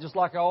 o'clock, man, just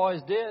like I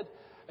always did.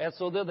 And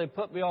so then they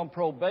put me on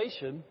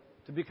probation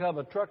to become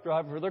a truck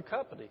driver for their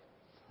company.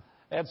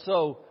 And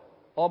so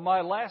on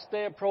my last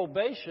day of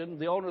probation,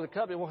 the owner of the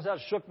company walked out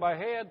and shook my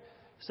hand,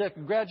 said,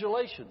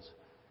 congratulations.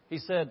 He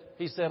said,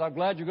 I'm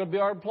glad you're going to be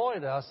our employee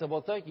now. I said,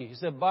 well, thank you. He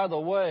said, by the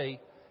way,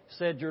 he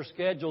said, your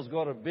schedule's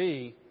going to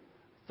be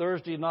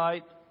Thursday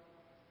night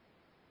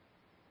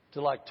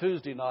to like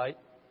Tuesday night,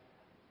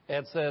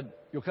 and said,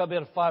 you'll come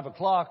in at 5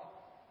 o'clock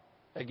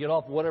and get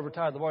off at whatever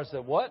time in the morning. I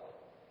said, what?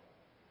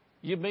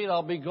 You mean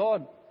I'll be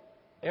going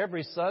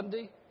every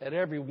Sunday and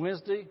every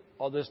Wednesday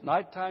on this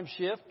nighttime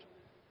shift?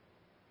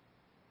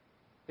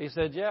 He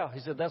said, yeah. He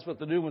said, that's what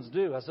the new ones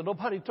do. I said,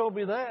 nobody told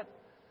me that.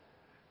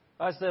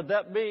 I said,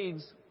 that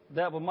means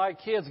that when my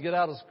kids get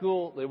out of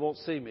school, they won't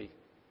see me.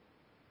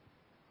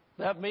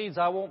 That means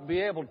I won't be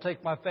able to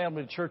take my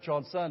family to church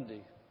on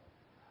Sunday.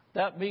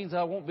 That means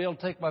I won't be able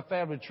to take my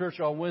family to church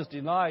on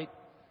Wednesday night.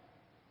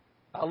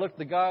 I looked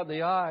the guy in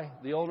the eye,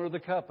 the owner of the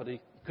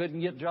company, couldn't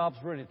get jobs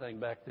for anything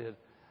back then.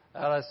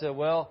 And I said,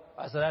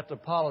 I have to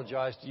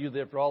apologize to you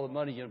then for all the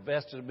money you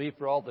invested in me,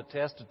 for all the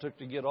tests it took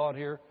to get on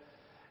here,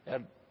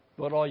 and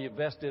what all you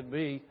invested in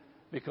me,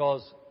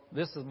 because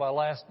this is my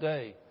last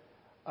day.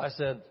 I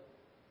said,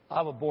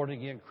 I'm a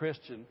born-again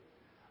Christian.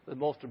 The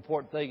most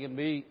important thing in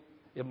me,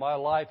 in my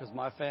life, is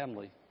my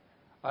family.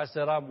 I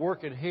said, I'm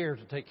working here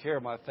to take care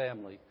of my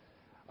family.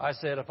 I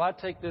said, if I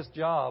take this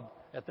job,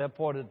 at that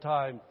point in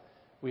time,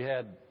 we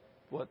had,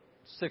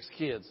 6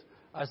 kids.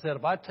 I said,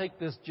 if I take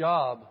this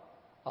job,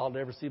 I'll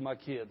never see my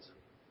kids.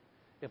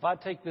 If I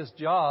take this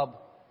job,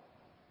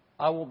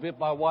 I won't get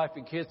my wife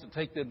and kids to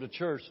take them to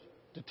church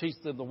to teach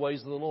them the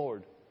ways of the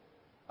Lord.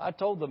 I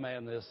told the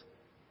man this.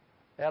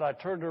 And I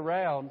turned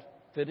around,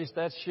 finished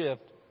that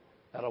shift,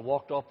 and I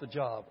walked off the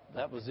job.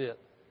 That was it.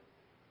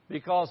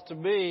 Because to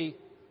me,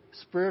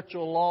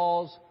 spiritual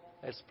laws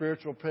and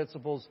spiritual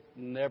principles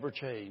never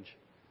change.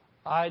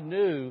 I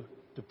knew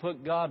to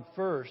put God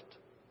first.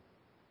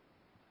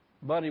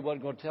 Money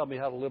wasn't going to tell me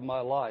how to live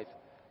my life.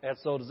 And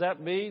so does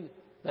that mean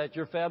that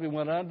your family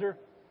went under?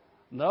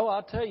 No,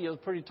 I'll tell you, it was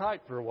pretty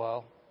tight for a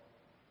while.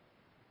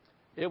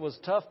 It was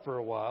tough for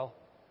a while.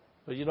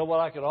 But you know what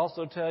I can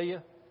also tell you?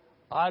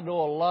 I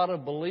know a lot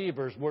of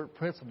believers weren't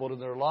principled in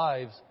their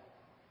lives.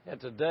 And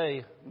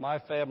today, my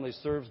family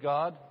serves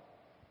God.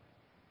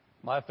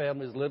 My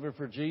family's living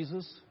for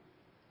Jesus.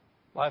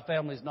 My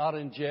family's not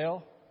in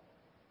jail.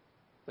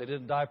 They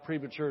didn't die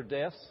premature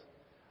deaths.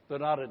 They're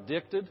not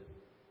addicted.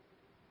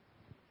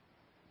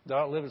 They're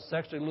not living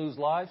sexually loose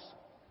lives.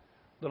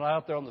 They're not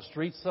out there on the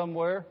streets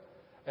somewhere.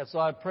 And so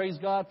I praise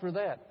God for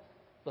that.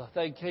 The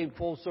thing came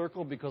full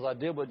circle because I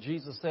did what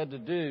Jesus said to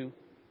do.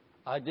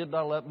 I did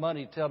not let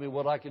money tell me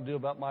what I could do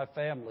about my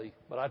family,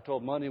 but I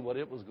told money what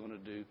it was going to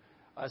do.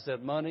 I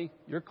said, money,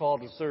 you're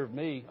called to serve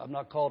me. I'm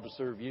not called to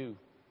serve you.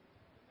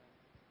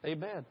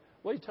 Amen.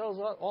 What do you tell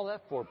us all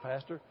that for,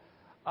 Pastor?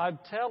 I'm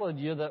telling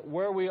you that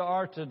where we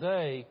are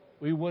today,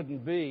 we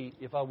wouldn't be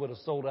if I would have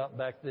sold out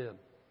back then.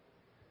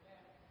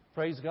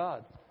 Praise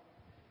God.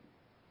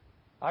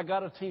 I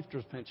got a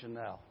teamster's pension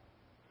now.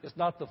 It's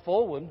not the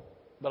full one,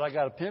 but I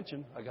got a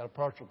pension. I got a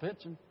partial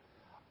pension.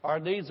 Our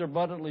needs are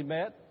abundantly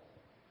met.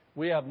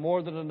 We have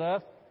more than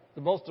enough.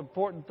 The most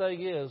important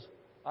thing is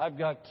I've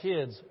got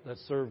kids that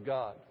serve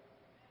God.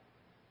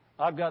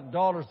 I've got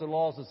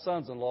daughters-in-laws and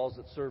sons-in-laws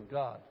that serve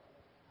God.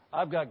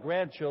 I've got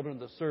grandchildren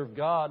that serve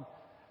God.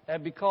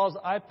 And because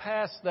I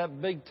passed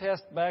that big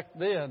test back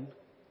then,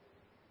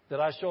 that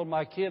I showed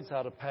my kids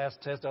how to pass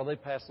tests, how they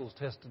pass those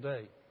tests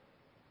today.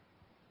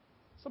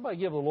 Somebody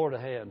give the Lord a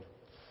hand.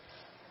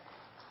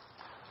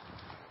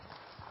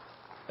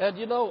 And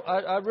you know,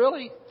 I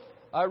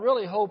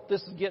really hope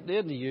this is getting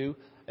into you.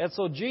 And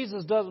so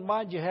Jesus doesn't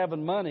mind you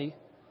having money,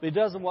 but He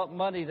doesn't want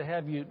money to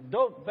have you.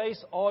 Don't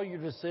base all your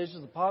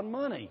decisions upon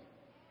money.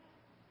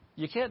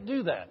 You can't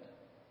do that.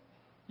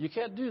 You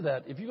can't do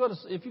that. If you go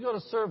to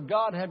serve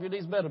God and have your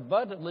needs met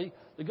abundantly,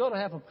 there's going to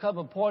have to come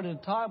a point in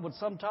time when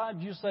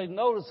sometimes you say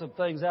no to some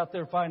things out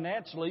there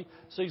financially,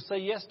 so you say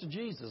yes to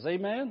Jesus.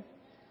 Amen?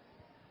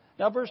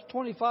 Now, verse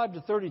 25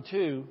 to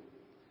 32.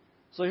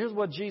 So here's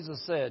what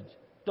Jesus said.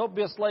 Don't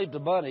be a slave to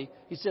money.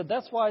 He said,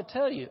 that's why I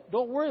tell you,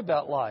 don't worry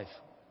about life.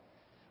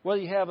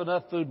 Whether you have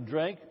enough food and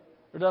drink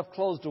or enough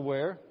clothes to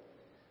wear.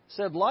 He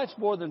said, life's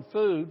more than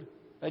food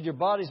and your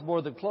body's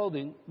more than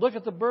clothing. Look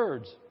at the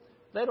birds.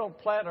 They don't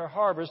plant or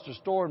harvest or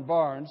store in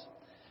barns,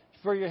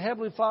 for your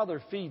Heavenly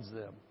Father feeds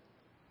them.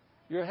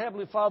 Your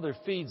Heavenly Father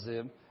feeds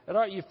them. And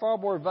aren't you far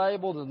more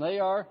valuable than they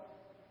are?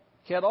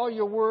 Can all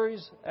your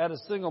worries add a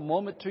single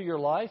moment to your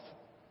life?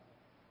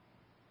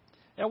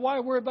 And why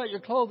worry about your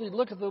clothing?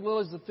 Look at the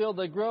lilies of the field.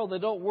 They grow. They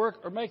don't work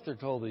or make their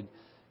clothing.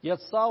 Yet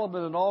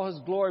Solomon in all his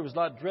glory was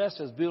not dressed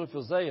as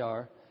beautiful as they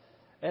are.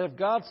 And if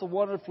God so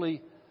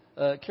wonderfully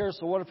cares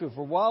so wonderfully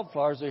for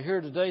wildflowers, they're here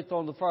today,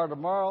 thrown in the fire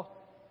tomorrow,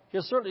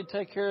 He'll certainly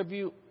take care of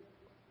you.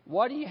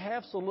 Why do you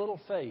have so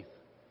little faith?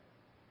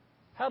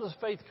 How does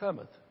faith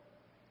cometh?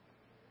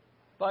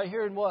 By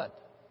hearing what?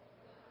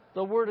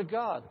 The Word of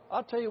God.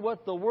 I'll tell you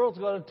what, the world's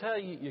going to tell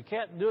you, you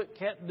can't do it,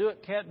 can't do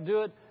it, can't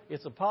do it.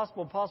 It's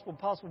impossible,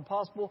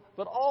 possible.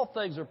 But all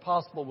things are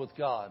possible with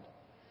God.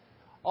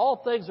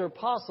 All things are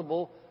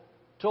possible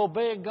to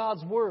obeying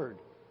God's Word.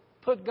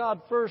 Put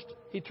God first,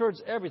 He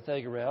turns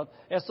everything around.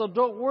 And so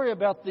don't worry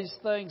about these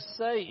things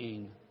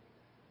saying.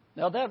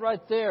 Now that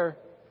right there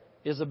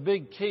is a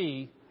big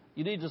key.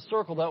 You need to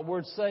circle that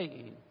word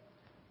saying.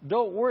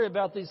 Don't worry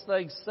about these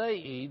things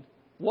saying,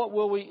 what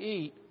will we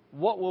eat?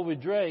 What will we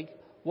drink?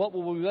 What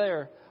will we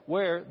wear?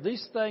 Where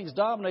these things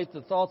dominate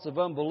the thoughts of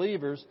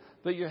unbelievers,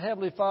 but your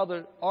Heavenly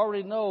Father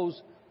already knows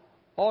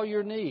all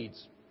your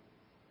needs.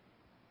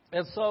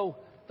 And so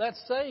that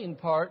saying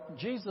part,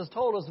 Jesus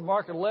told us in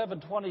Mark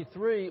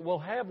 11:23, we'll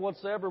have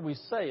whatsoever we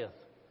saith.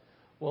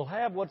 We'll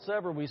have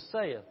whatsoever we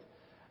saith.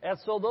 And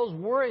so those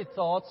worry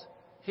thoughts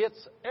hits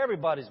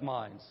everybody's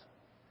minds.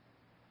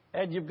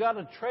 And you've got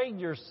to train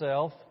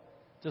yourself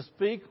to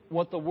speak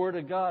what the Word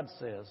of God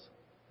says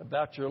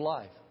about your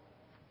life.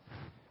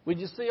 When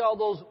you see all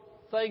those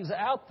things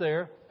out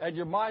there and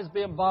your mind's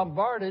being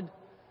bombarded,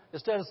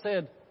 instead of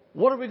saying,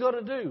 what are we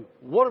going to do?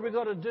 What are we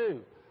going to do?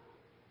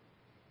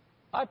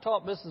 I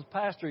taught Mrs.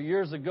 Pastor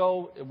years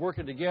ago,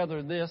 working together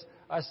in this,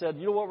 I said,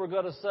 you know what we're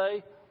going to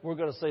say? We're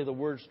going to say the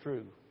word's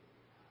true.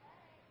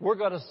 We're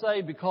going to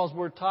say because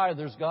we're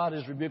tithers, God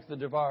has rebuked the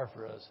devourer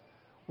for us.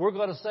 We're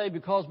going to say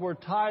because we're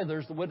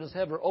tithers, the windows of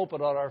heaven are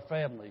open on our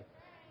family.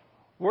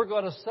 We're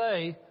going to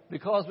say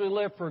because we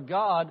live for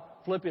God,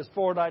 Philippians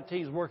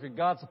 4:19 is working.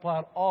 God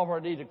supplied all of our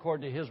need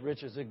according to His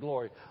riches in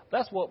glory.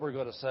 That's what we're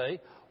going to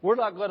say. We're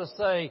not going to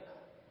say,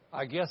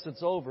 I guess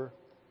it's over.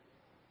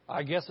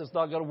 I guess it's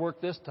not going to work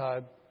this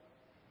time.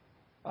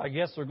 I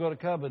guess they're going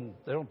to come and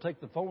they don't take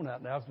the phone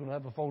out now. It's going to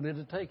have a phone in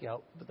to take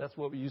out. But that's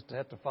what we used to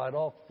have to fight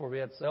off before we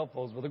had cell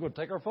phones. But they're going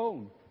to take our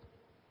phone.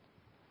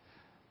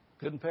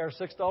 Couldn't pay our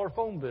 $6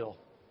 phone bill.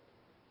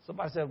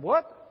 Somebody said,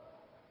 what?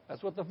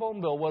 That's what the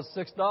phone bill was,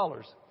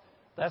 $6.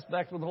 That's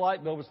back when the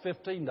light bill was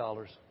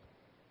 $15.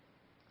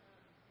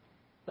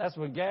 That's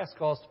when gas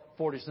cost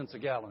 40 cents a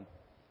gallon.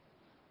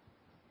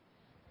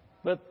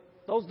 But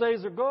those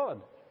days are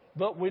gone.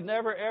 But we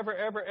never, ever,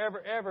 ever,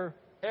 ever, ever,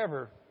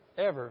 ever,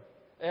 ever,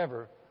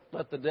 ever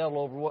let the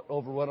devil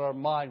overrun our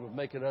mind with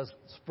making us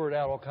spurt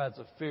out all kinds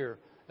of fear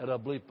and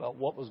unbelief about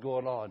what was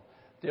going on.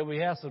 Did we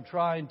have some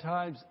trying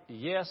times?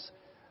 Yes.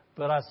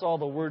 But I saw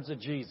the words of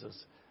Jesus.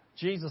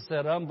 Jesus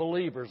said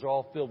unbelievers are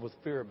all filled with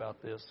fear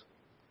about this.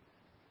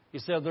 He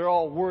said they're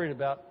all worried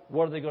about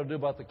what are they going to do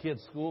about the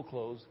kids' school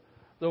clothes.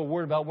 They're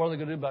worried about what are they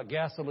going to do about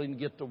gasoline to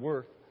get to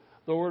work.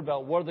 They're worried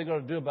about what are they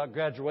going to do about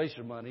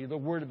graduation money. They're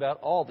worried about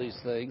all these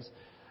things.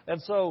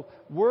 And so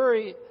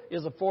worry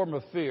is a form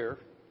of fear,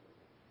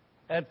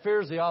 and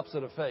fear is the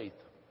opposite of faith.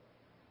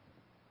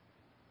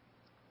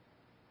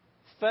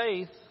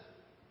 Faith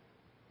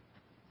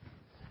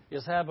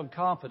is having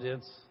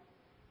confidence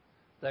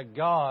that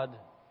God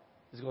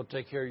is going to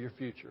take care of your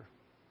future.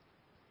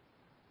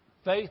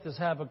 Faith is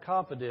having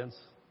confidence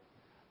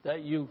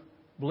that you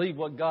believe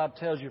what God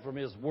tells you from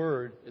His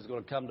Word is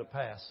going to come to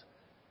pass.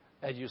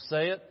 And you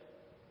say it,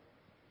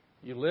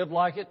 you live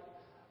like it,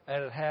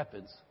 and it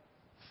happens.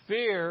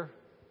 Fear,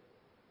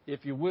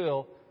 if you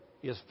will,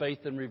 is faith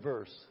in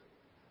reverse.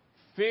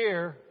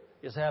 Fear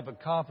is having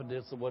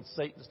confidence that what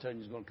Satan is telling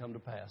you is going to come to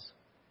pass.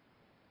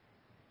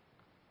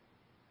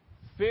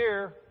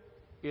 Fear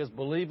is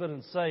believing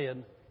and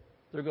saying,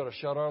 they're going to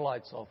shut our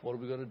lights off. What are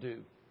we going to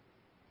do?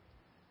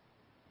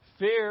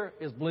 Fear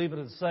is believing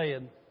and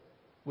saying,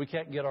 we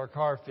can't get our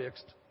car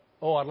fixed.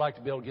 Oh, I'd like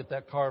to be able to get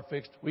that car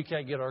fixed. We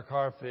can't get our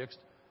car fixed.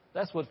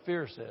 That's what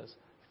fear says.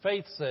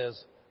 Faith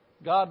says,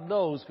 God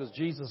knows, because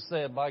Jesus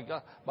said, my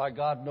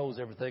God knows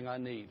everything I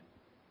need.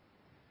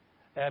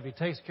 And if He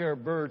takes care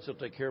of birds, He'll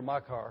take care of my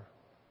car.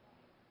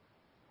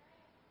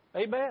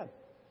 Amen.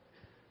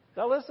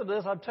 Now listen to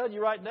this. I'm telling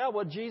you right now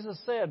what Jesus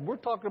said. We're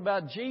talking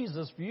about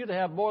Jesus for you to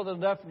have more than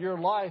enough in your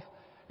life.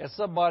 And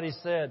somebody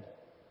said,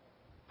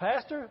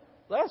 Pastor,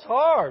 that's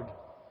hard.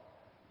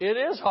 It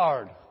is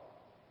hard.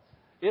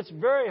 It's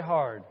very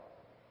hard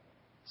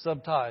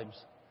sometimes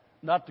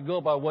not to go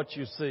by what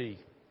you see.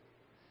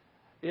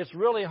 It's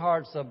really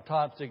hard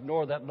sometimes to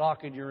ignore that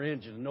knock in your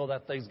engine and know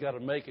that thing's got to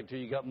make it till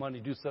you got money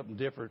to do something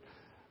different.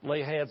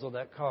 Lay hands on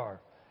that car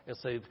and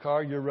say,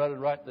 car, you're running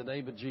right in the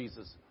name of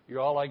Jesus.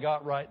 You're all I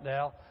got right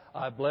now.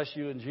 I bless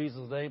you in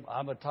Jesus' name.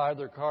 I'm a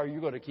tither, car.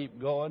 You're going to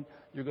keep going.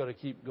 You're going to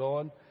keep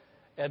going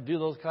and do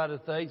those kind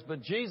of things.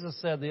 But Jesus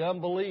said the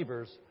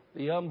unbelievers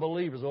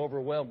are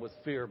overwhelmed with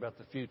fear about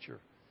the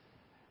future.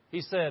 He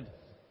said,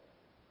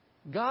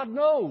 God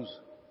knows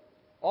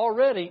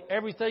already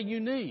everything you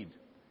need.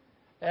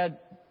 And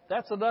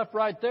that's enough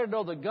right there to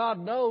know that God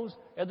knows.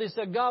 And they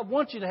said, God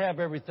wants you to have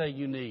everything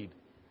you need.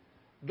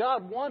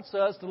 God wants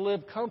us to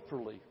live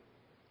comfortably.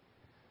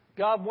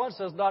 God wants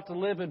us not to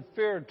live in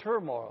fear and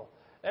turmoil.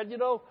 And you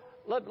know,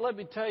 let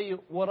me tell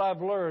you what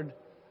I've learned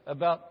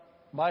about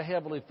my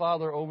Heavenly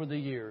Father over the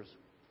years.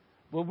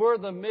 When we're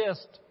in the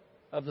midst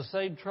of the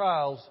same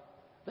trials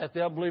that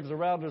the unbelievers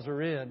around us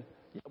are in,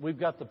 we've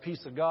got the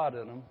peace of God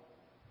in them.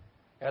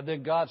 And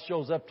then God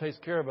shows up, takes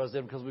care of us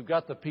in because we've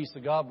got the peace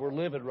of God, we're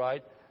living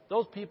right.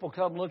 Those people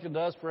come looking to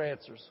us for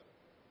answers.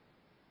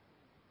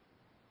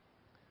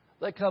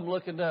 They come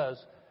looking to us,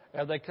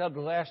 and they come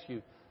to ask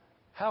you,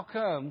 how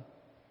come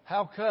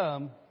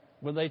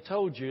when they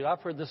told you, I've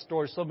heard this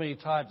story so many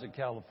times in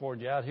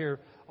California, out here,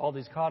 all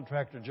these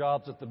contractor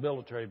jobs at the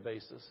military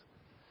bases.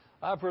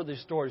 I've heard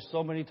these stories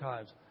so many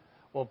times.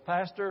 Well,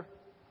 Pastor,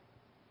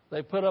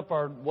 they put up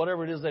our,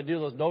 whatever it is they do,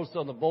 those notes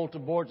on the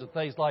bulletin boards and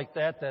things like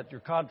that, that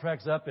your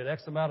contract's up in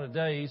X amount of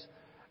days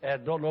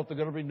and don't know if they're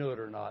going to renew it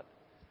or not.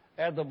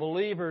 And the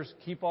believers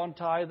keep on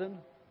tithing.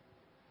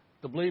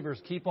 The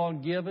believers keep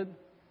on giving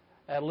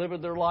and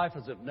living their life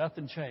as if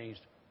nothing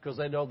changed because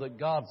they know that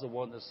God's the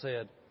one that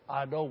said,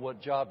 I know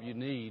what job you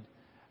need,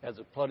 and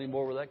there's plenty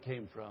more where that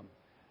came from.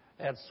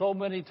 And so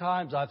many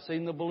times I've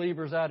seen the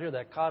believers out here,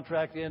 that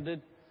contract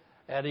ended,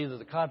 and either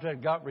the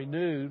contract got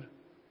renewed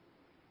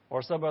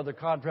or some other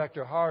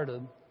contractor hired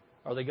them,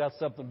 or they got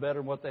something better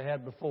than what they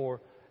had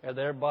before, and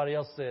everybody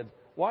else said,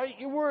 why are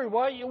you worried?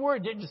 Why are you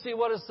worried? Didn't you see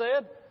what it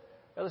said?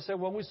 And they said,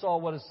 well, we saw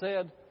what it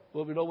said.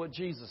 Well, we know what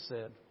Jesus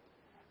said.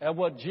 And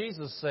what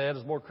Jesus said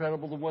is more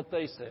credible than what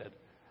they said.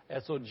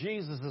 And so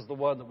Jesus is the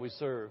one that we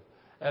serve.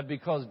 And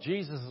because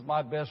Jesus is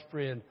my best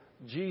friend,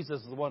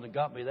 Jesus is the one that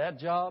got me that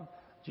job,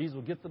 Jesus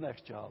will get the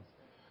next job.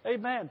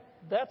 Amen.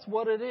 That's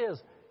what it is.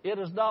 It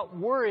is not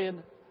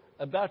worrying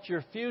about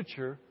your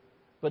future,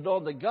 but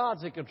knowing that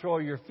God's in control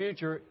of your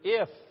future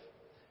if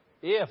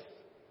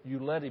you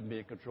let Him be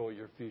in control of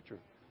your future.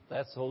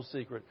 That's the whole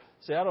secret.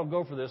 See, I don't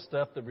go for this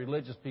stuff that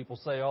religious people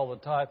say all the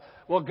time.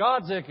 Well,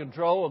 God's in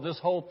control of this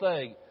whole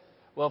thing.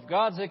 Well, if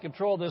God's in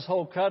control of this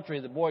whole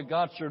country, then boy,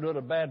 God's sure doing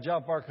a bad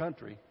job of our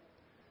country.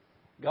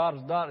 God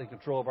is not in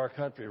control of our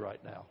country right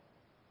now,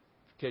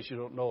 in case you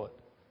don't know it.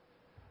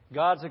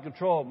 God's in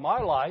control of my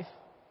life.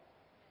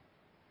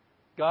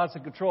 God's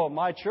in control of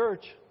my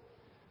church.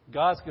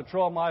 God's in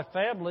control of my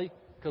family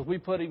because we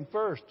put Him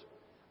first.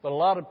 But a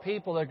lot of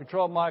people that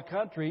control my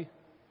country,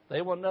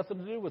 they want nothing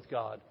to do with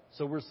God.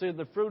 So we're seeing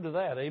the fruit of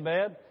that.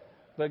 Amen?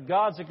 But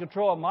God's in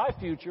control of my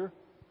future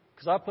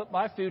because I put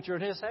my future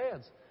in His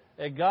hands.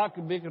 And God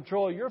can be in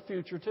control of your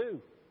future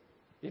too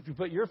if you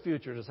put your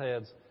future in His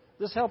hands.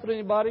 This helping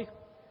anybody?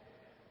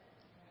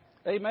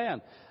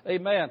 Amen.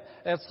 Amen.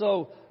 And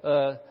so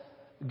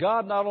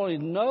God not only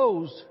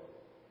knows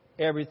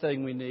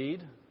everything we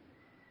need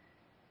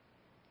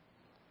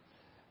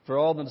for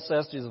all the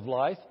necessities of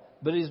life,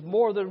 but He's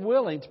more than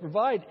willing to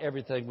provide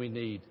everything we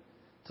need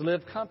to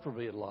live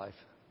comfortably in life.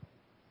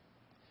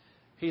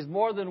 He's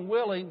more than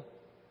willing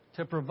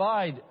to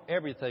provide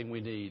everything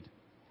we need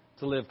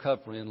to live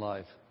comfortably in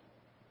life.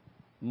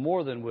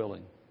 More than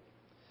willing.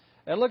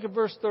 And look at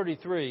verse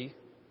 33.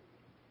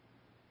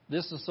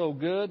 This is so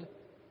good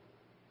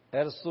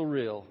and it's so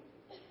real.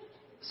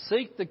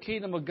 Seek the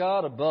kingdom of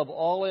God above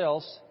all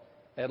else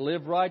and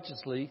live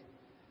righteously,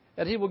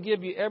 and He will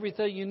give you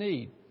everything you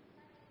need.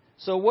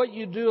 So what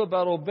you do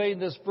about obeying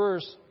this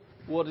verse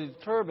will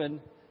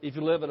determine if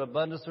you live in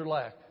abundance or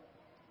lack.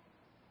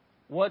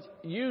 What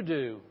you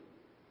do,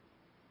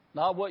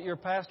 not what your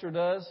pastor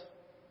does,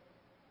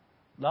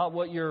 not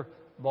what your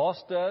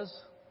boss does,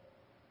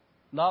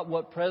 not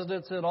what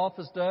presidents in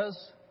office does,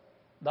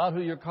 not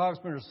who your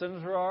congressman or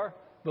senator are,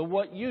 but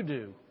what you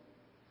do.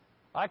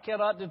 I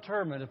cannot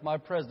determine if my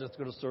president's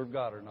going to serve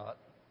God or not.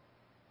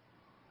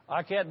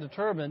 I can't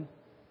determine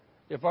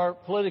if our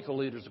political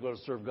leaders are going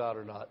to serve God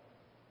or not.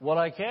 What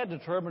I can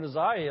determine is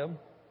I am.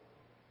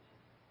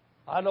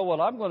 I know what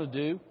I'm going to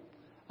do.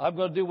 I'm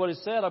going to do what He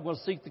said. I'm going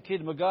to seek the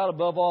kingdom of God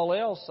above all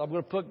else. I'm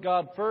going to put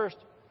God first,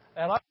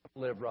 and I'm going to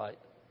live right.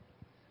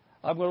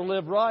 I'm going to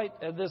live right,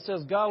 and this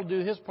says God will do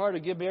His part to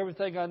give me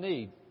everything I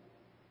need.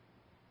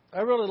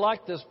 I really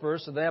like this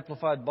verse in the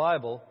Amplified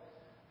Bible.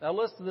 Now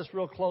listen to this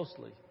real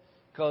closely,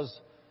 because,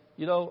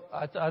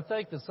 I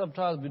think that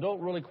sometimes we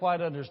don't really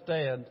quite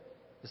understand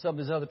some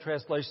of these other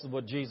translations of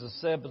what Jesus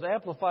said, but the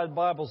Amplified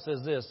Bible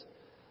says this: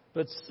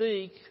 but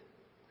seek,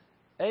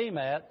 aim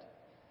at,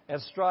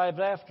 and strive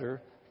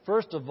after,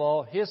 first of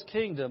all, His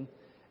kingdom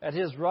and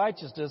His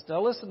righteousness.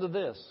 Now listen to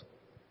this.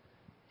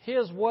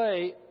 His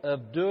way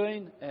of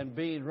doing and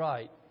being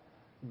right.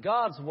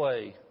 God's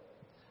way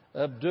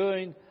of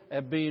doing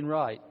and being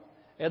right.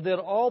 And then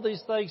all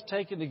these things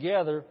taken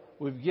together,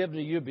 we've given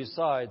to you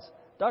besides.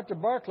 Dr.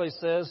 Barclay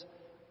says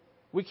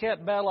we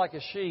can't bow like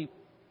a sheep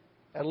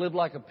and live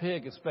like a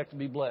pig and expect to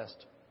be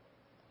blessed.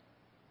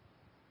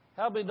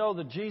 How do we know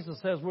that Jesus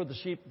says we're the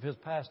sheep of His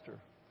pasture?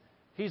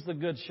 He's the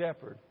good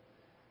shepherd.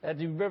 And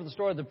you remember the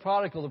story of the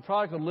prodigal? The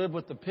prodigal lived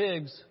with the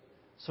pigs,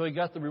 so he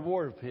got the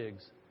reward of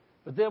pigs.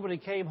 But then when he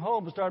came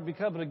home and started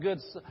becoming a good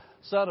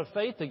son of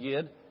faith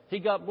again, he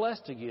got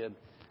blessed again.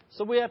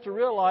 So we have to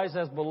realize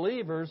as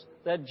believers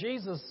that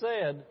Jesus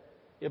said,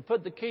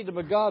 put the kingdom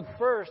of God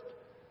first.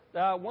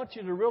 Now I want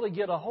you to really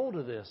get a hold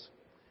of this.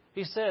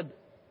 He said,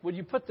 when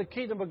you put the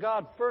kingdom of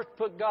God first,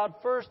 put God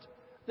first,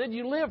 then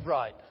you live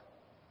right.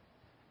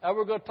 And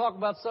we're going to talk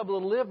about some of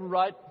the living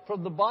right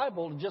from the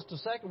Bible in just a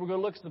second. We're going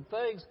to look at some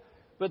things.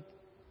 But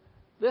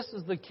this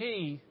is the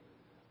key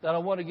that I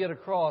want to get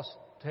across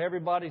to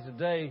everybody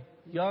today,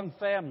 young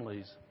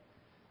families,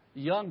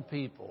 young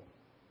people.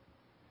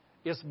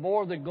 It's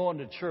more than going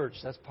to church.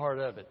 That's part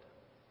of it.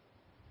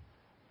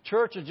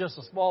 Church is just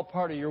a small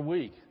part of your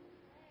week.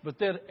 But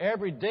then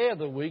every day of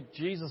the week,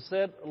 Jesus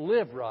said,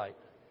 live right.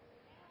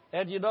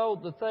 And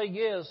the thing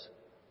is,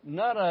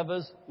 none of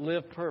us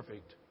live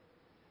perfect.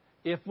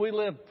 If we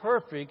live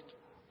perfect,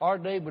 our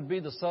name would be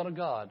the Son of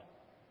God,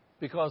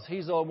 because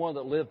He's the only one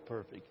that lived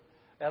perfect.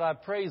 And I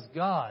praise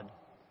God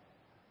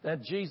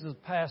that Jesus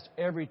passed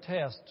every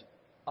test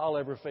I'll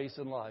ever face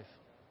in life.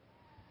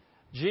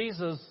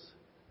 Jesus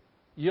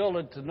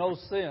yielded to no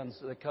sins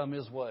that come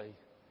His way.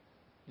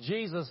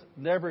 Jesus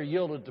never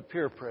yielded to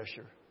peer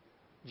pressure.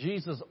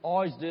 Jesus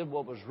always did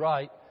what was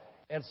right.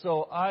 And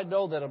so I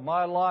know that in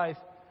my life,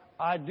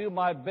 I do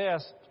my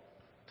best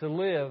to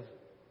live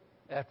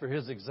after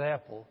His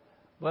example.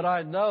 But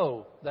I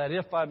know that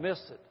if I miss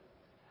it,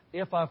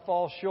 if I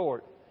fall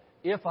short,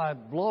 if I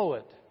blow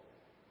it,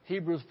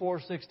 Hebrews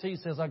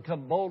 4:16 says, I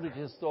come boldly to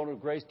His throne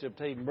of grace to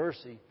obtain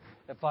mercy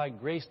and find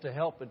grace to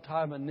help in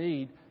time of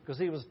need, because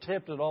He was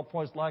tempted at all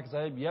points like as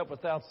I am, yet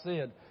without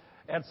sin.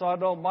 And so I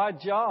know my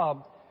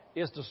job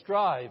is to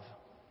strive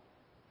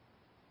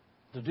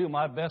to do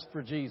my best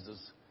for Jesus.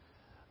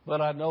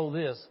 But I know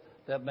this,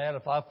 that man,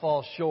 if I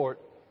fall short,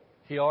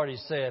 He already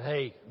said,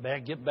 hey,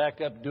 man, get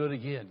back up and do it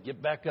again.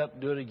 Get back up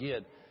and do it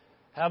again.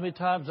 How many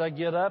times I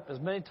get up? As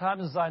many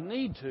times as I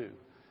need to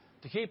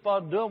keep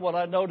on doing what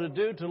I know to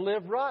do to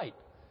live right.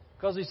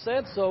 Because He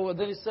said so, and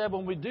then He said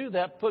when we do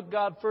that, put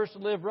God first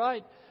and live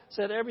right,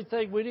 said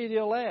everything we need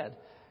He'll add.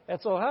 And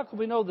so how can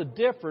we know the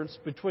difference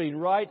between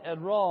right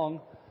and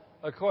wrong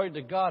according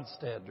to God's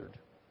standard?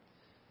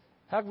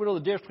 How can we know the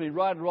difference between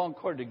right and wrong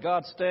according to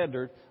God's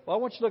standard? Well, I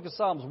want you to look at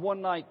Psalms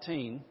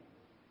 119.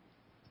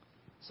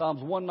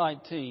 Psalms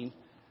 119.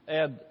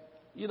 And,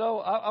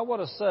 I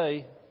want to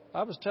say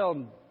I was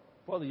telling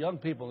one of the young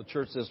people in the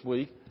church this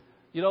week,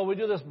 you know, we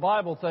do this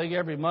Bible thing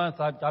every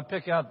month. I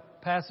pick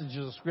out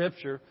passages of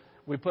Scripture.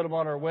 We put them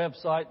on our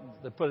website.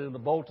 They put it in the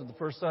bulletin the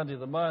first Sunday of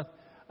the month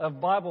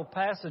of Bible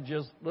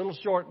passages, little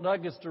short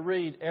nuggets to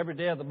read every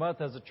day of the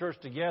month as a church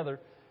together,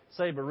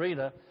 same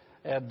arena.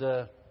 And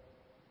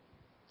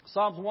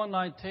Psalms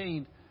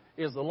 119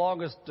 is the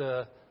longest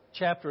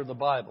chapter of the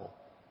Bible.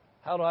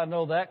 How do I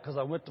know that? Because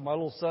I went to my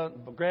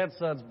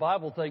grandson's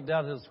Bible thing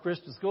down at his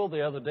Christian school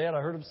the other day, and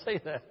I heard him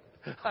say that.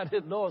 I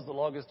didn't know it was the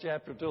longest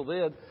chapter until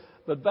then.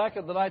 But back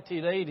in the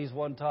 1980s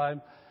one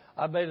time,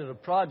 I made it a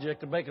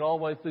project to make it all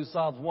the way through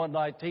Psalms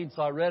 119,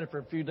 so I read it for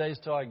a few days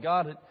till I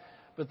got it.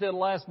 But then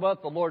last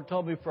month, the Lord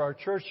told me for our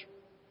church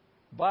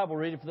Bible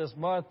reading for this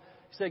month,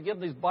 He said, give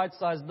them these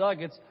bite-sized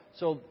nuggets.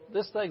 So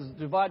this thing's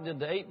divided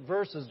into 8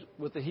 verses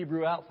with the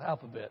Hebrew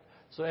alphabet.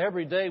 So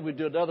every day we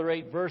do another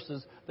 8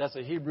 verses. That's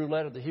a Hebrew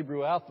letter, the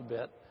Hebrew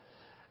alphabet.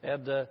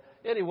 And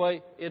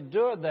anyway, in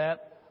doing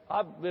that,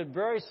 I've been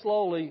very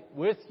slowly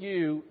with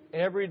you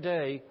every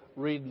day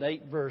reading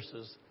 8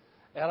 verses.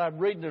 And I'm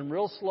reading them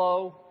real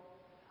slow.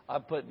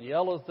 I'm putting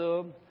yellow through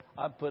them.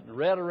 I'm putting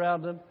red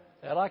around them.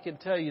 And I can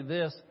tell you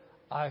this,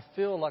 I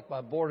feel like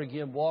my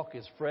born-again walk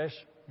is fresh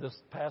this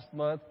past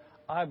month.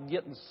 I'm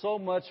getting so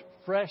much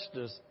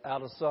freshness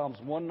out of Psalms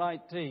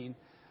 119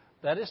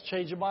 that it's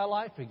changing my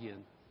life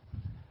again.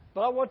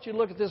 But I want you to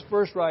look at this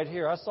verse right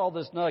here. I saw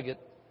this nugget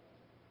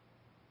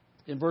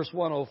in verse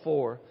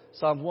 104,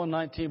 Psalms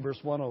 119, verse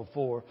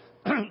 104.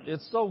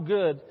 It's so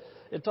good.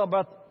 It talks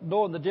about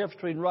knowing the difference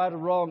between right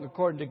and wrong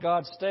according to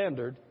God's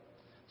standard.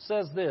 It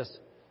says this,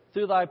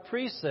 through thy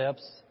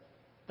precepts,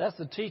 that's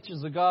the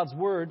teachings of God's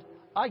word,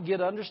 I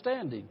get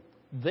understanding.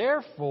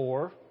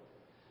 Therefore,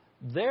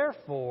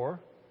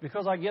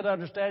 because I get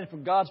understanding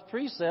from God's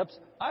precepts,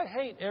 I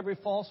hate every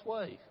false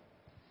way.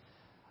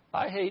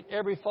 I hate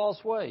every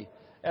false way.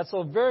 And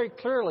so very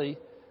clearly,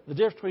 the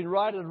difference between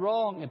right and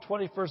wrong in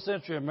 21st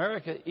century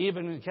America,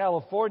 even in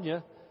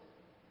California,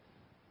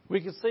 we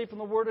can see from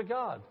the Word of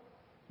God.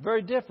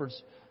 Very different.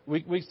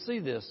 We see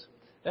this.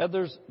 And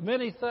there's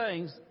many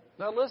things,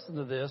 now listen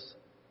to this,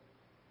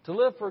 to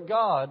live for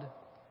God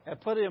and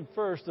put Him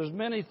first, there's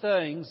many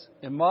things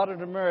in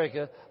modern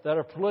America that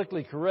are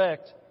politically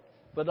correct,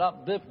 but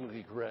not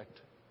biblically correct.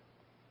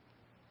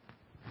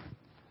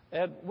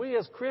 And we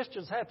as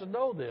Christians have to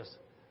know this.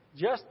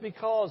 Just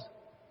because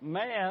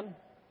man,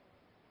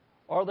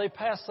 or they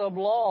pass some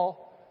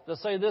law that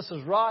say this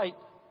is right,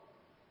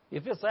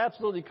 if it's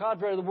absolutely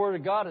contrary to the Word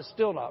of God, it's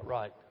still not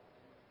right.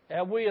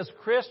 And we as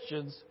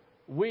Christians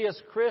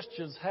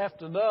have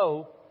to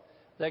know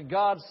that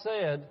God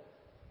said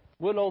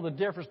we'll know the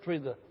difference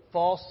between the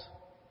false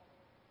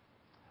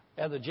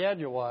and the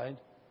genuine.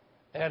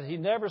 And He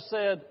never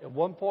said at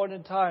one point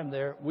in time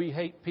there, we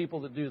hate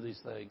people that do these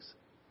things.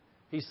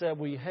 He said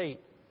we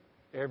hate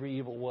every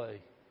evil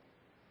way.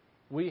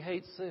 We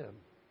hate sin.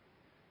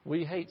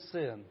 We hate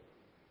sin,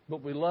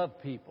 but we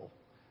love people.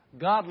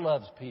 God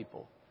loves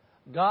people.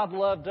 God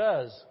loved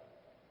us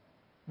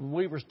when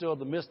we were still in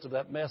the midst of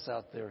that mess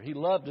out there. He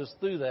loved us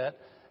through that,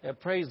 and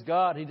praise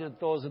God, He didn't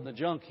throw us in the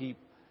junk heap.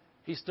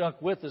 He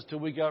stuck with us till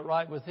we got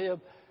right with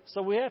Him.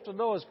 So we have to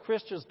know as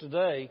Christians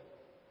today,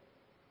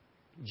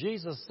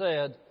 Jesus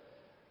said,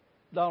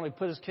 not only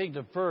put His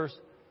kingdom first,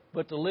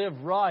 but to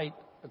live right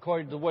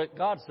according to what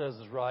God says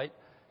is right.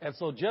 And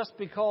so just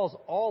because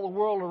all the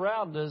world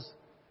around us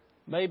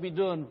may be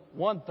doing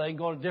one thing,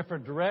 going a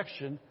different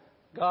direction,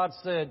 God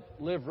said,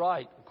 live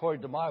right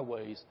according to my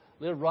ways.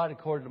 Live right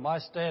according to my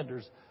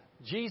standards.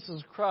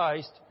 Jesus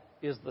Christ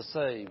is the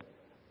same,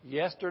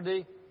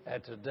 yesterday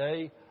and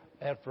today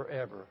and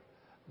forever.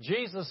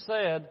 Jesus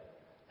said,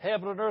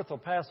 heaven and earth will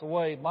pass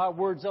away. My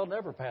words, they'll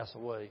never pass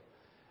away.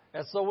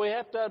 And so we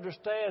have to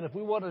understand, if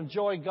we want to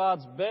enjoy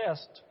God's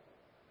best,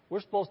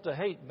 we're supposed to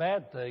hate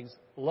bad things,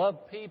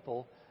 love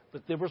people,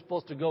 but then we're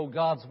supposed to go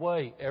God's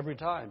way every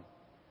time.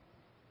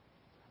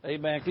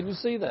 Amen. Can you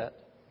see that?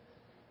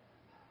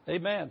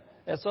 Amen.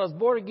 And so as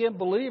born-again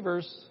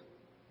believers,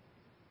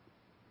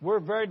 we're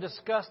very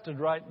disgusted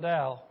right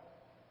now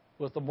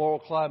with the moral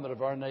climate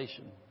of our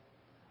nation.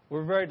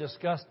 We're very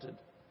disgusted,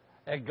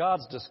 and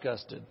God's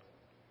disgusted.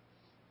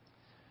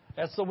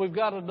 And so we've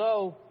got to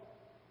know,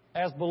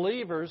 as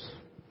believers,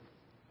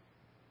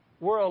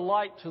 we're a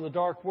light to the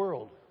dark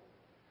world.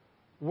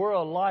 We're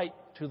a light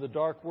to the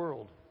dark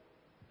world.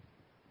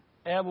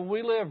 And when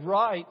we live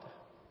right,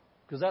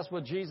 because that's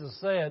what Jesus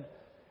said,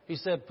 He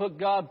said, put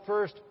God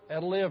first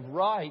and live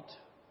right,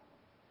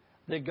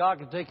 then God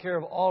can take care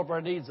of all of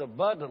our needs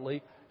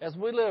abundantly. As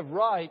we live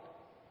right,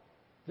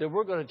 then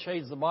we're going to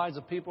change the minds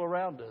of people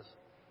around us.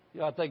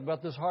 You know, I think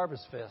about this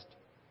Harvest Fest.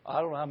 I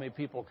don't know how many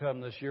people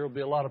come this year. There'll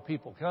be a lot of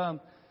people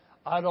come.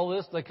 I know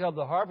this, they come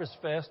to Harvest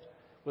Fest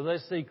where they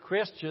see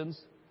Christians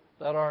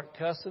that aren't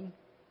cussing,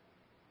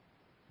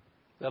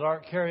 that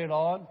aren't carrying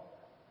on,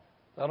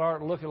 that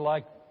aren't looking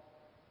like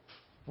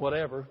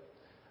whatever,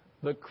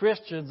 but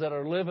Christians that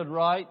are living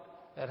right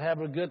and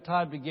having a good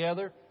time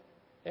together,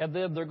 and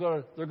then they're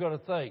going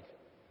to think,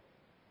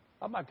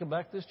 I might come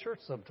back to this church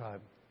sometime.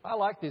 I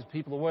like these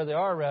people the way they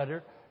are around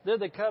here. Then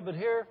they come in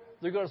here,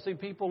 they're going to see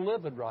people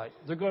living right.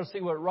 They're going to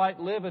see what right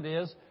living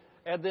is,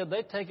 and then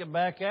they take it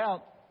back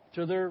out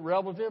to their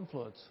realm of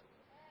influence.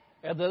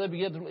 And then they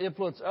begin to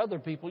influence other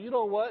people. You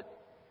know what?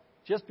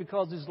 Just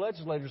because these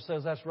legislators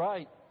says that's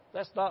right,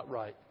 that's not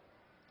right.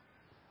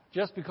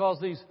 Just because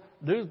these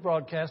news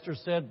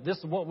broadcasters said this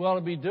is what we ought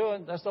to be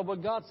doing, that's not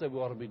what God said we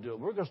ought to be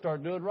doing. We're going to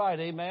start doing right,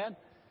 amen?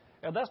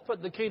 And that's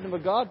putting the kingdom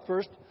of God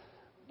first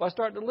by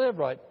starting to live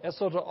right. And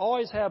so to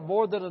always have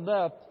more than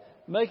enough,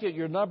 make it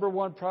your number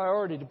one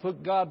priority to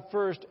put God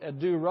first and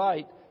do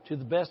right to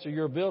the best of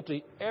your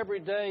ability every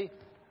day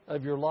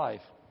of your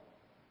life.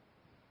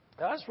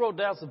 Now, I just wrote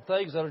down some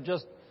things that are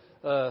just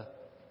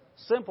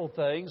simple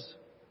things,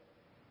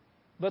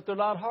 but they're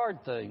not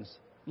hard things.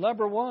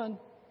 Number one,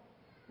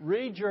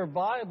 read your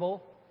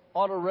Bible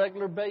on a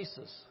regular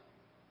basis.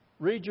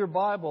 Read your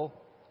Bible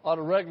on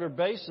a regular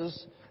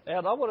basis.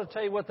 And I want to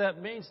tell you what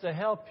that means to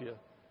help you.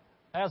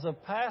 As a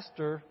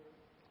pastor,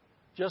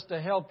 just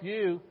to help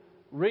you,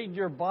 reading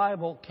your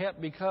Bible can't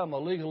become a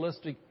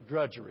legalistic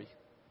drudgery.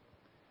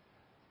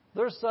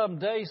 There's some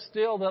days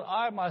still that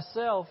I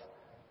myself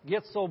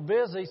get so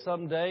busy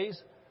some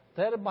days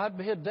that it might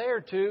be a day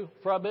or two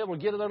before I'm able to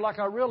get in there like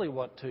I really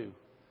want to.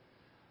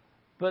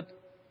 But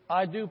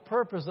I do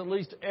purpose at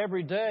least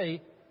every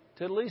day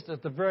to at least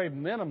at the very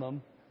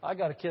minimum. I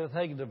got a Kenneth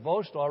Hagin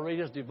devotional. I read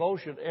his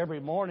devotion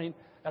every morning,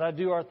 and I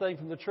do our thing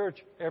from the church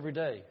every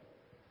day.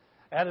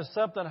 And if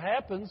something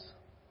happens,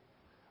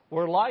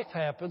 where life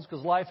happens,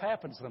 because life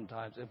happens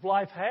sometimes. If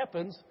life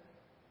happens,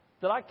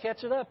 then I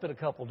catch it up in a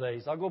couple of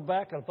days. I'll go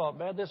back and I thought,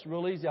 man, this is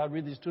real easy. I'll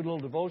read these two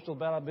little devotionals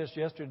about I missed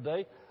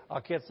yesterday.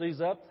 I'll catch these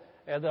up,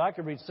 and then I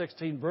can read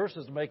 16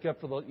 verses to make up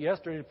for the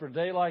yesterday for a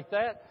day like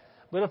that.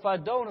 But if I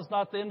don't, it's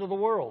not the end of the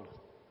world.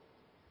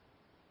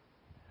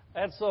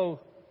 And so,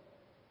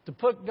 to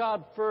put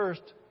God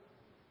first,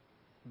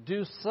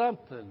 do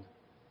something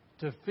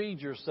to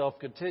feed yourself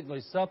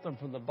continually, something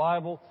from the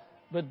Bible.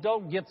 But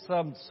don't get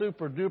some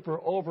super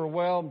duper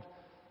overwhelmed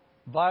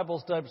Bible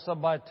study.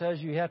 Somebody tells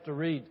you have to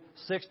read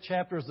 6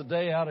 chapters a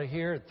day out of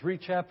here, 3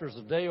 chapters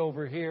a day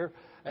over here,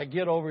 and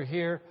get over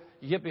here.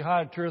 You get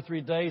behind 2 or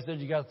 3 days, then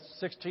you got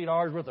 16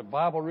 hours worth of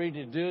Bible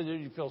reading to do. Then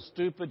you feel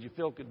stupid, you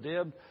feel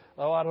condemned.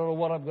 Oh, I don't know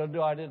what I'm going to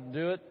do. I didn't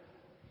do it.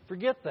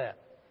 Forget that.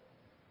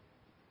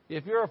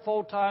 If you're a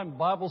full-time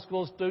Bible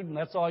school student,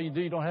 that's all you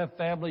do. You don't have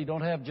family, you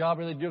don't have job,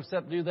 or anything to do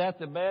except do that.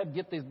 Then, man,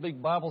 get these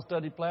big Bible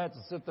study plans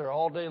and sit there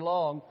all day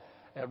long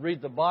and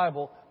read the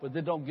Bible, but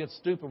then don't get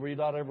stupid where you're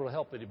not able to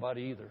help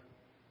anybody either.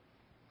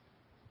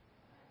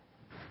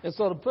 And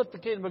so to put the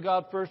kingdom of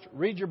God first,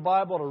 read your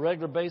Bible on a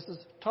regular basis,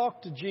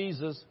 talk to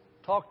Jesus,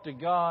 talk to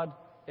God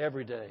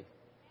every day.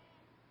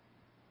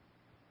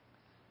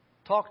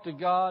 Talk to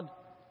God,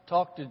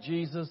 talk to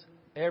Jesus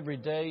every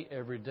day,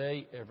 every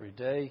day, every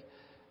day.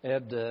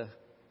 And,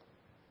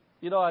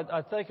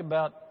 I think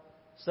about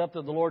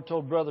something the Lord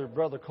told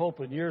Brother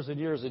Copeland years and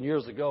years and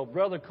years ago.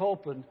 Brother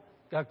Copeland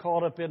got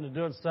caught up into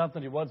doing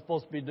something he wasn't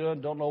supposed to be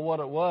doing, don't know what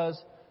it was.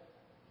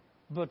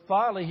 But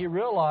finally he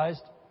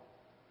realized,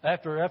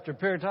 after a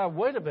period of time,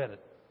 wait a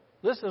minute,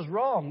 this is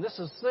wrong, this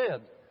is sin.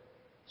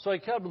 So he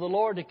came to the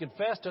Lord, he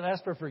confessed and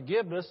asked for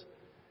forgiveness.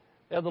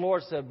 And the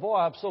Lord said, boy,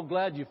 I'm so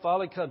glad you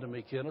finally come to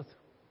me, Kenneth.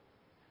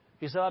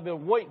 He said, I've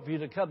been waiting for you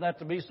to come that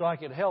to me so I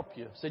can help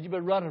you. He said, you've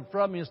been running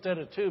from me instead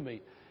of to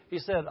me. He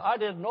said, I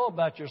didn't know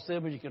about your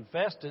sin when you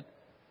confessed it.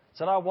 He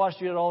said, I watched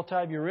you all the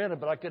time you were in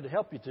it, but I couldn't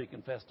help you till you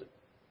confessed it.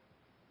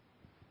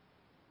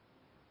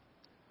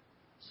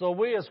 So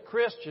we as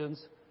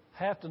Christians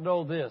have to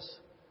know this.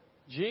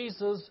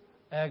 Jesus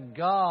and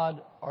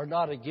God are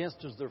not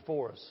against us, they're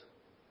for us.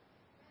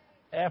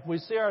 If we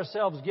see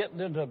ourselves getting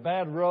into a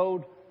bad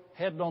road,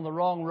 heading on the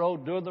wrong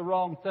road, doing the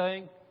wrong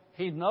thing,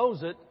 He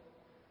knows it,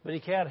 but He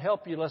can't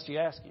help you unless you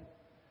ask Him.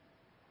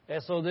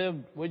 And so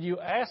then when you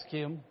ask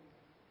Him,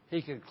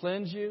 He can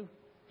cleanse you,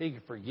 He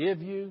can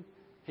forgive you,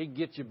 He can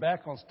get you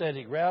back on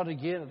steady ground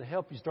again and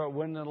help you start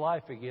winning in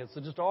life again.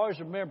 So just always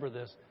remember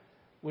this.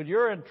 When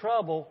you're in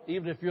trouble,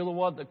 even if you're the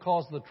one that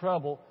caused the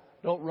trouble,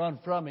 don't run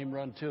from Him,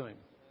 run to Him.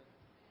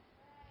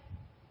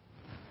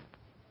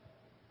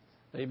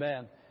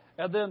 Amen.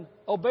 And then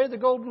obey the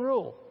golden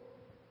rule.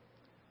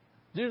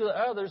 Do to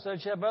others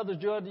as you have others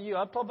do unto you.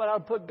 I'm talking about how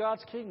to put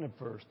God's kingdom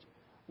first.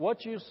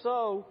 What you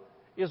sow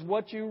is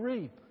what you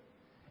reap.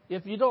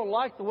 If you don't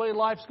like the way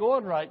life's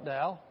going right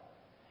now,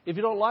 if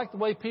you don't like the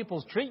way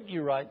people's treating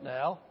you right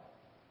now,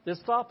 then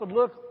stop and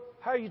look,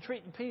 how are you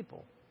treating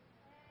people?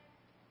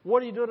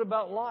 What are you doing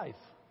about life?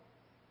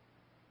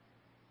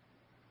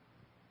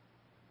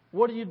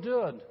 What are you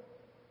doing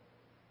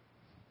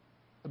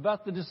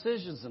about the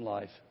decisions in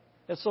life?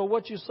 And so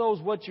what you sow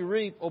is what you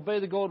reap. Obey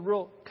the golden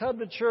rule. Come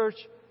to church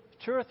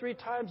 2 or 3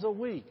 times a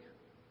week.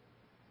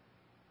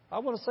 I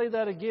want to say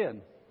that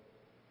again.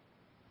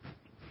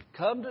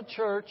 Come to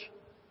church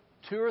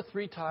 2 or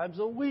 3 times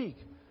a week.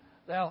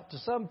 Now, to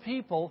some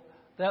people,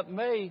 that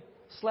may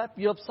slap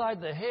you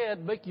upside the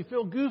head, make you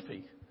feel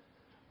goofy.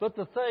 But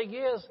the thing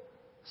is,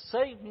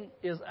 Satan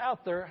is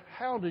out there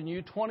hounding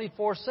you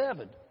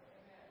 24/7.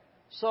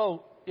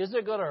 So, is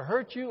it going to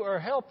hurt you or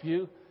help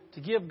you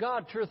to give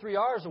God 2 or 3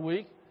 hours a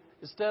week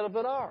instead of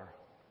an hour.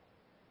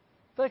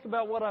 Think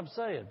about what I'm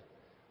saying.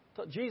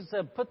 Jesus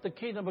said, put the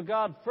kingdom of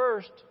God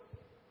first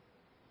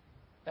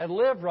and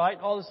live right.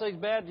 All this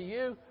thing's bad to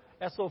you.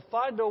 And so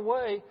find a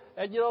way.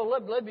 And,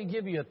 let me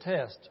give you a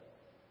test.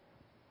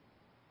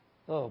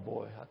 Oh,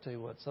 boy, I tell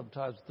you what,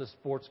 sometimes this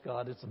sports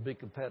god, it's a big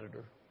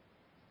competitor.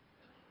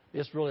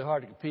 It's really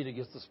hard to compete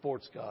against the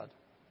sports god.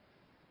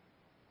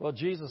 Well,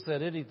 Jesus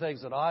said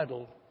anything's an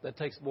idol that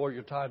takes more of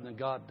your time than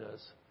God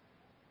does.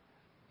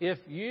 If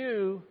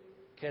you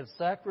can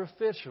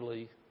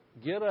sacrificially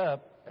get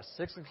up at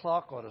 6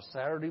 o'clock on a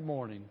Saturday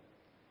morning,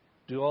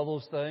 do all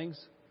those things,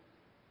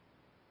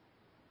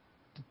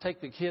 to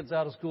take the kids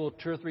out of school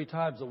 2 or 3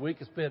 times a week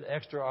and spend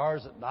extra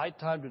hours at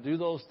nighttime to do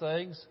those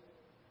things,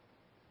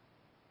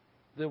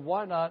 then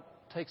why not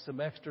take some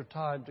extra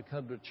time to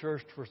come to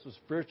church for some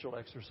spiritual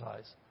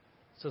exercise,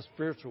 some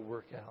spiritual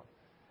workout,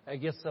 and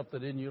get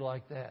something in you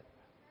like that?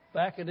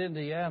 Back in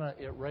Indiana,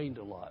 it rained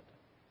a lot.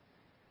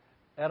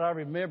 And I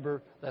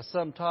remember that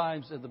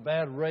sometimes in the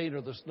bad rain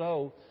or the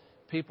snow,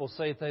 people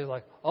say things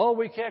like, oh,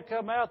 we can't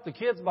come out, the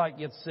kids might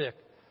get sick.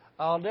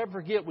 I'll never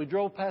forget, we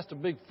drove past a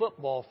big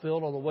football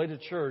field on the way to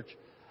church.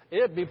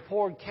 It'd be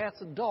pouring cats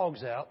and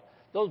dogs out.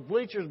 Those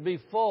bleachers would be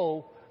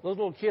full. Those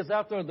little kids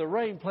out there in the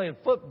rain playing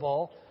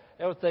football.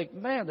 And would think,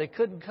 man, they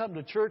couldn't come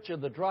to church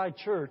in the dry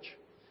church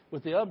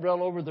with the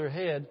umbrella over their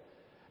head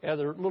and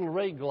their little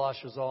rain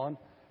galoshes on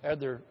and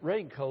their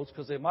raincoats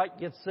because they might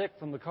get sick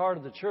from the car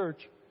to the church.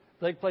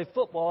 They play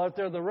football out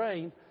there in the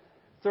rain,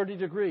 30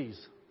 degrees.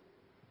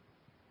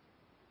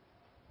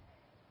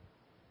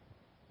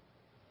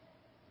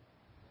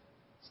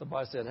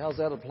 Somebody said, how's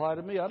that apply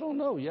to me? I don't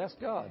know. You ask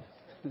God.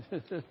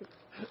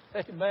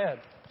 Amen.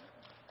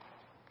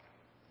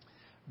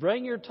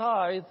 Bring your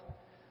tithe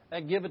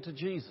and give it to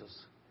Jesus.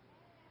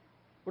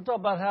 We're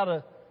talking about how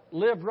to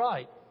live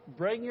right.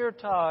 Bring your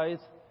tithe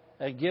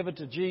and give it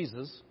to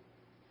Jesus.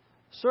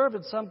 Serve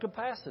in some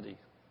capacity.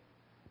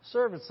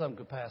 Serve in some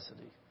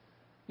capacity.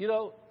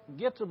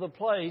 Get to the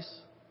place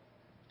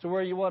to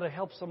where you want to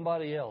help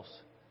somebody else.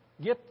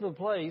 Get to the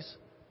place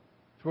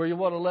to where you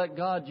want to let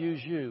God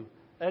use you.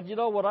 And you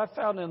know what I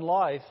found in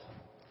life?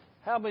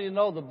 How many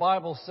know the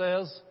Bible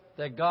says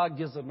that God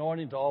gives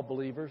anointing to all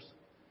believers?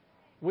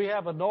 We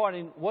have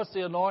anointing. What's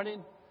the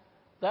anointing?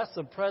 That's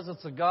the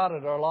presence of God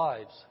in our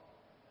lives.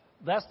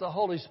 That's the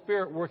Holy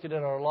Spirit working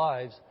in our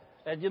lives.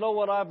 And you know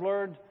what I've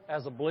learned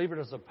as a believer,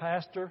 as a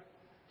pastor?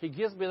 He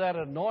gives me that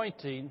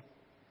anointing,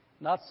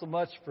 not so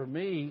much for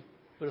me,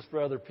 but it's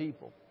for other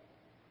people.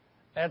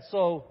 And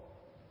so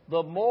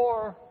the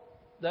more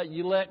that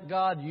you let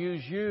God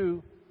use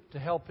you to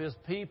help His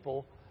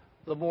people,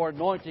 the more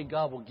anointing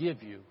God will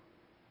give you.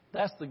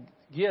 That's the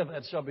give,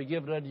 and shall be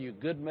given unto you.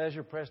 Good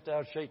measure, pressed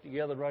down, shaken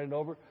together, running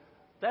over.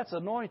 That's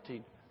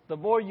anointing. The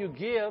more you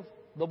give,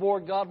 the more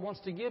God wants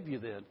to give you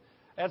then.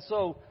 And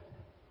so,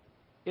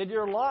 in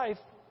your life,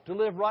 to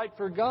live right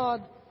for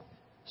God,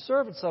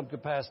 serve in some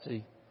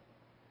capacity.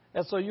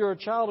 And so you're a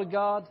child of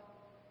God,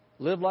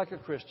 live like a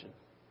Christian.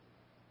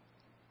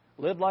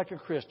 Live like a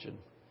Christian.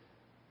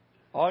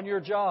 On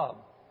your job,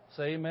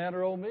 say amen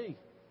or oh me.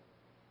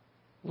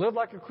 Live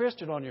like a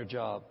Christian on your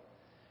job.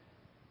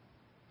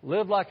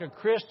 Live like a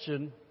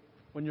Christian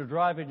when you're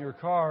driving your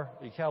car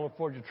in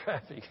California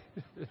traffic.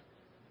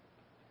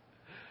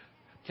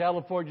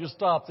 California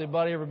stops.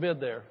 Anybody ever been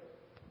there?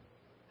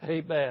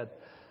 Amen.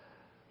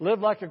 Live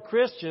like a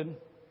Christian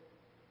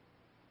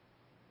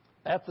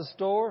at the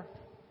store.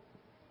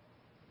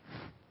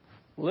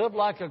 Live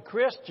like a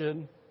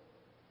Christian.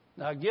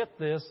 Now get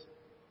this.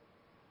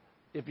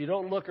 If you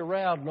don't look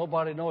around,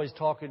 nobody knows He's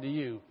talking to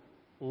you.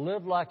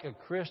 Live like a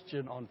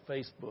Christian on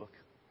Facebook.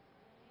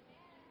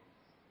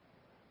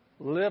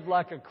 Live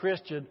like a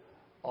Christian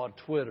on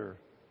Twitter.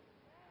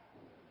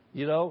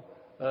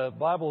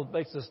 Bible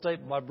makes a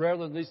statement, my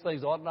brethren, these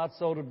things ought not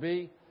so to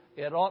be.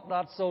 It ought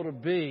not so to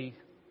be.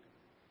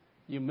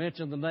 You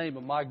mention the name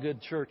of my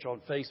good church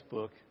on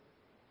Facebook,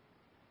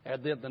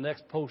 and then the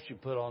next post you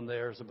put on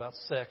there is about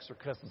sex or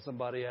cussing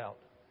somebody out.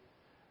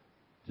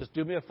 Just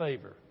do me a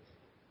favor.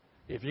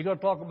 If you're going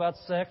to talk about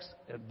sex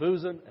and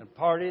boozing and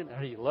partying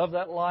and you love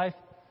that life,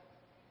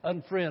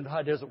 unfriend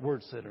High Desert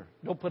Word Center.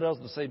 Don't put us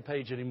on the same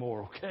page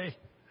anymore, okay?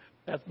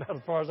 That's about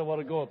as far as I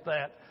want to go with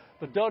that.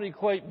 But don't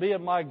equate me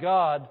and my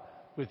God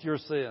with your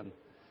sin.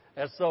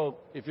 And so,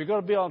 if you're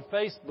going to be on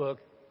Facebook,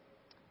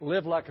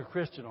 live like a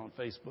Christian on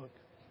Facebook.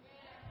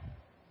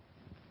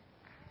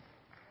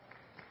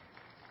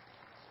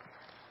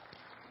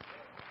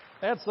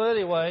 And so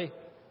anyway,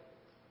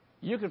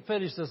 you can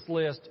finish this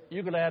list.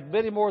 You can add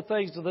many more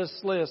things to this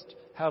list,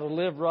 how to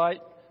live right.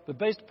 But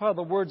based upon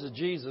the words of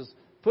Jesus,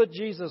 put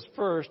Jesus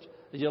first,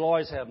 and you'll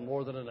always have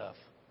more than enough.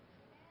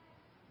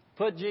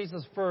 Put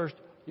Jesus first,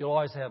 you'll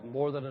always have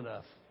more than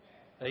enough.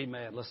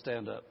 Amen. Let's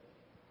stand up.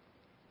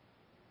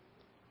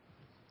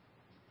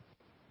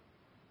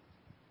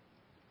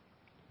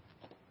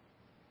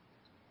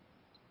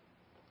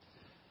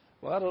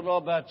 Well, I don't know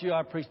about you.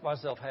 I preach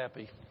myself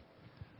happy.